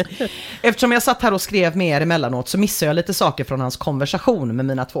 Eftersom jag satt här och skrev med er emellanåt så missar jag lite saker från hans konversation med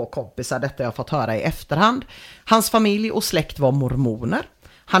mina 2 kompisar. Detta jag har fått höra i efterhand. Hans familj och släkt var mormoner.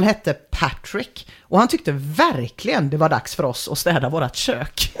 Han hette Patrick och han tyckte verkligen det var dags för oss att städa vårat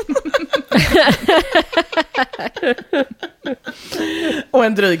kök. Och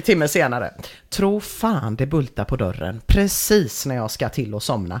en dryg timme senare: tro fan det bultar på dörren precis när jag ska till och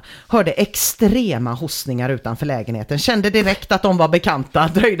somna. Hörde extrema hostningar utanför lägenheten. Kände direkt att de var bekanta.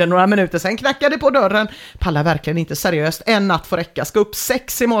 Dröjde några minuter, sen knackade på dörren. Pallar verkligen inte, seriöst. En natt får räcka, ska upp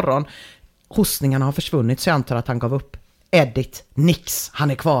 6 imorgon. Hostningarna har försvunnit så jag antar att han gav upp. Edit, nix,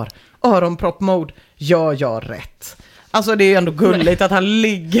 han är kvar. Öronpropp-mode, gör rätt. Alltså det är ju ändå gulligt att han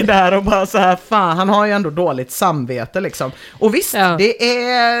ligger där och bara så här, fan, han har ju ändå dåligt samvete liksom. Och visst, det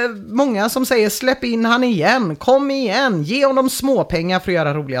är många som säger släpp in han igen, kom igen, ge honom småpengar för att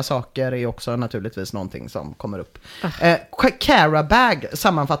göra roliga saker är också naturligtvis någonting som kommer upp. Carabag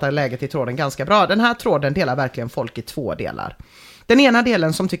sammanfattar läget i tråden ganska bra. Den här tråden delar verkligen folk i 2 delar. Den ena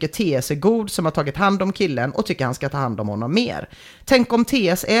delen som tycker TS är god, som har tagit hand om killen och tycker han ska ta hand om honom mer. Tänk om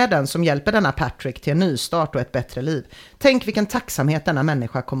TS är den som hjälper denna Patrick till en nystart och ett bättre liv. Tänk vilken tacksamhet denna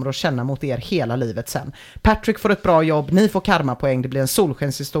människa kommer att känna mot er hela livet sen. Patrick får ett bra jobb, ni får karmapoäng, det blir en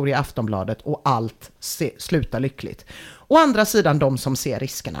solskenshistoria i Aftonbladet och allt slutar lyckligt. Å andra sidan de som ser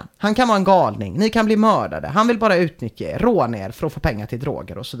riskerna. Han kan vara en galning, ni kan bli mördade, han vill bara utnyttja er, råna er för att få pengar till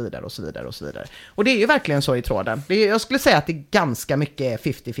droger och så vidare och så vidare och så vidare. Och det är ju verkligen så i tråden. Jag skulle säga att det ganska mycket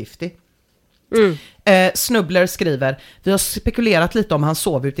är 50-50. Snubbler skriver, vi har spekulerat lite om han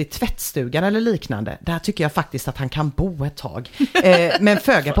sov ute i tvättstugan eller liknande. Där tycker jag faktiskt att han kan bo ett tag. Men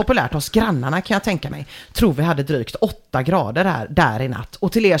föga populärt hos grannarna kan jag tänka mig. Tror vi hade drygt 8 grader där i natt.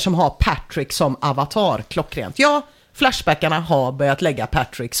 Och till er som har Patrick som avatar, klockrent. Ja, Flashbackarna har börjat lägga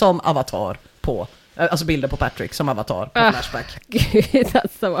Patrick som avatar på, alltså bilder på Patrick som avatar på Flashback. Gud,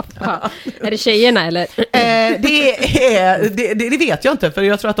 alltså vad fan. Är det tjejerna eller? Det vet jag inte, för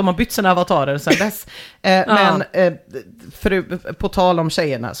jag tror att de har bytt sina avatarer sedan dess. Men på tal om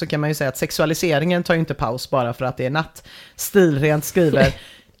tjejerna så kan man ju säga att sexualiseringen tar ju inte paus bara för att det är natt. Stilrent skriver,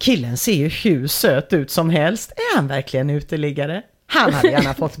 killen ser ju hur söt ut som helst. Är han verkligen uteliggare? Han hade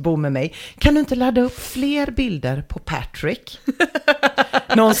gärna fått bo med mig. Kan du inte ladda upp fler bilder på Patrick?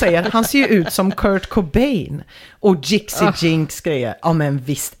 Någon säger, han ser ju ut som Kurt Cobain. Och Jixie Jinx grejer, ja men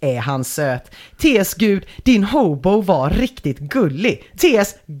visst är han söt. TS Gud, din hobo var riktigt gullig.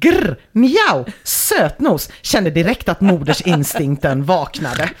 TS grr, mjau, sötnos. Kände direkt att modersinstinkten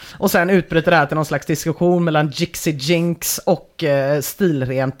vaknade. Och sen utbryter det här till någon slags diskussion mellan Jixie Jinx och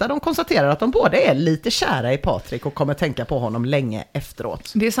Stilrent. Där de konstaterar att de båda är lite kära i Patrick och kommer tänka på honom länge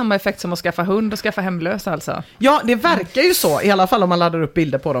efteråt. Det är samma effekt som att skaffa hund och skaffa hemlös alltså. Ja, det verkar ju så. I alla fall om man laddar upp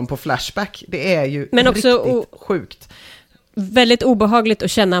bilder på dem på Flashback. Det är ju men också riktigt sjukt. Väldigt obehagligt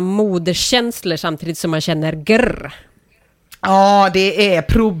att känna moderskänslor samtidigt som man känner grr. Ja, det är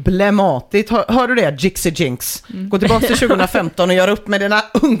problematiskt. Hör du det, Jixie Jinx? Gå tillbaka till 2015 och gör upp med dina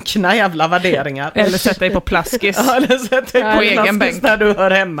unkna jävla värderingar. Eller sätt dig på plaskis. Ja, eller sätt dig på egen bänk när du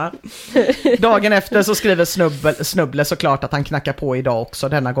hör hemma. Dagen efter så skriver Snubble såklart att han knackar på idag också,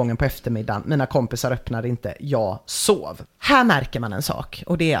 denna gången på eftermiddagen. Mina kompisar öppnade inte, jag sov. Här märker man en sak,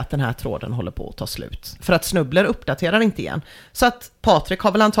 och det är att den här tråden håller på att ta slut. För att Snubbler uppdaterar inte igen. Så att Patrick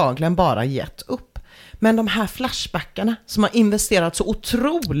har väl antagligen bara gett upp. Men de här flashbackarna som har investerat så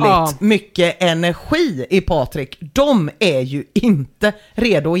otroligt mycket energi i Patrick, de är ju inte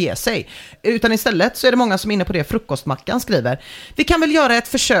redo att ge sig. Utan istället så är det många som är inne på det frukostmackan skriver. Vi kan väl göra ett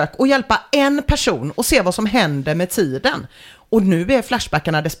försök och hjälpa en person och se vad som händer med tiden. Och nu är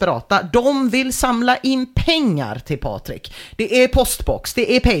flashbackarna desperata. De vill samla in pengar till Patrick. Det är postbox,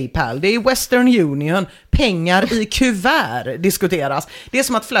 det är PayPal, det är Western Union. Pengar i kuvert diskuteras. Det är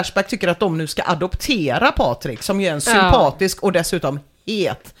som att Flashback tycker att de nu ska adoptera Patrick, som ju är en sympatisk och dessutom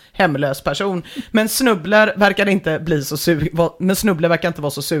het hemlös person. Men Snubbler verkar inte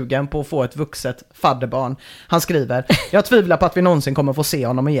vara så sugen på att få ett vuxet fadderbarn. Han skriver, jag tvivlar på att vi någonsin kommer få se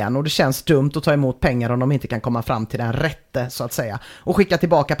honom igen, och det känns dumt att ta emot pengar om de inte kan komma fram till den rätte, så att säga. Och skicka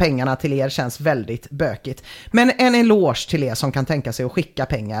tillbaka pengarna till er känns väldigt bökigt. Men en eloge till er som kan tänka sig att skicka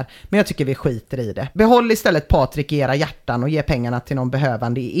pengar. Men jag tycker vi skiter i det. Behåll istället Patrick i era hjärtan och ge pengarna till någon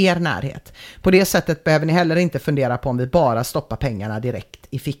behövande i er närhet. På det sättet behöver ni heller inte fundera på om vi bara stoppar pengarna direkt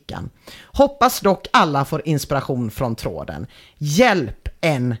i fickan. Hoppas dock alla får inspiration från tråden. Hjälp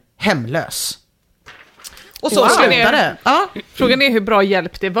en hemlös. Och så slutar det. Ja. Frågan är hur bra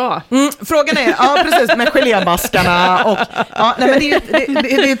hjälp det var. Frågan är, ja precis, med gelémaskarna och nej, men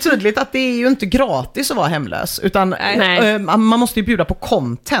det är tydligt att det är ju inte gratis att vara hemlös, utan man måste ju bjuda på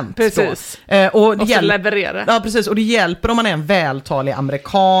content. Precis. Och det leverera. Ja, precis, och det hjälper om man är en vältalig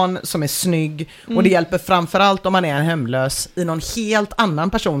amerikan som är snygg, och det hjälper framförallt om man är en hemlös i någon helt annan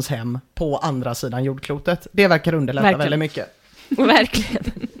persons hem på andra sidan jordklotet. Det verkar underlätta väldigt mycket.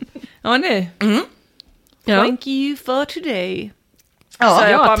 Verkligen. Ja, nej. Thank you for today.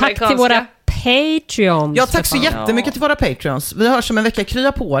 Ja, tack till våra Patreons. Ja, tack så jättemycket till våra Patreons. Vi hörs om en vecka.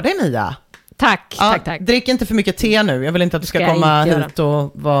 Krya på dig, Mia. Tack. Drick inte för mycket te nu. Jag vill inte att du ska komma hit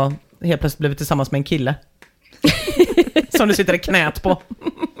och vara helt plötsligt blivit tillsammans med en kille. Som du sitter i knät på.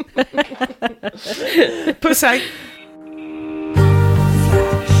 Puss, hej.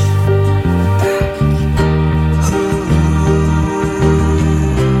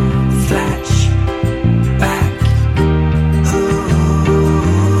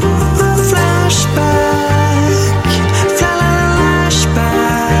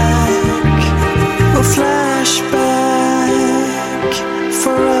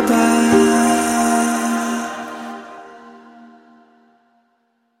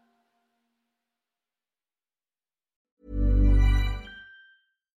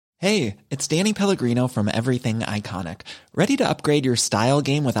 Hey, it's Danny Pellegrino from Everything Iconic. Ready to upgrade your style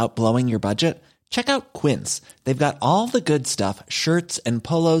game without blowing your budget? Check out Quince. They've got all the good stuff, shirts and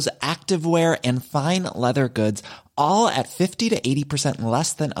polos, activewear and fine leather goods, all at 50 to 80%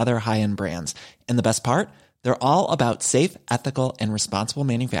 less than other high-end brands. And the best part? They're all about safe, ethical and responsible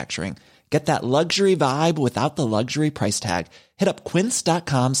manufacturing. Get that luxury vibe without the luxury price tag. Hit up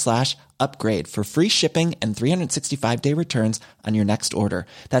quince.com/upgrade upgrade for free shipping and 365-day returns on your next order.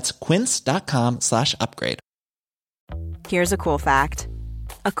 That's quince.com/upgrade. Here's a cool fact.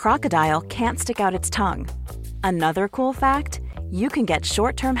 A crocodile can't stick out its tongue. Another cool fact, you can get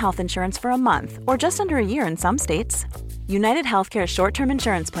short-term health insurance for a month or just under a year in some states. United Healthcare short-term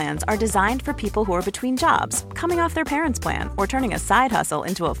insurance plans are designed for people who are between jobs, coming off their parents' plan, or turning a side hustle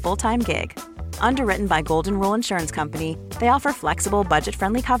into a full-time gig. Underwritten by Golden Rule Insurance Company, they offer flexible,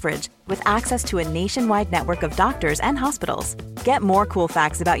 budget-friendly coverage with access to a nationwide network of doctors and hospitals. Get more cool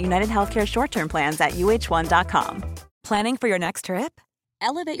facts about United Healthcare short-term plans at uh1.com. Planning for your next trip?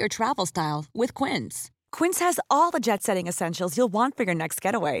 Elevate your travel style with Quince. Quince has all the jet-setting essentials you'll want for your next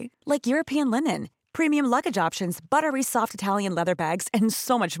getaway, like European linen, premium luggage options, buttery soft Italian leather bags, and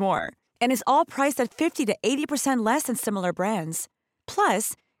so much more. And is all priced at 50 to 80% less than similar brands.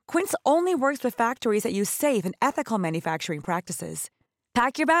 Plus, Quince only works with factories that use safe and ethical manufacturing practices.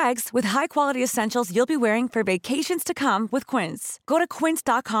 Pack your bags with high-quality essentials you'll be wearing for vacations to come with Quince. Go to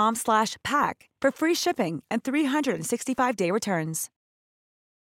quince.com/pack for free shipping and 365-day returns.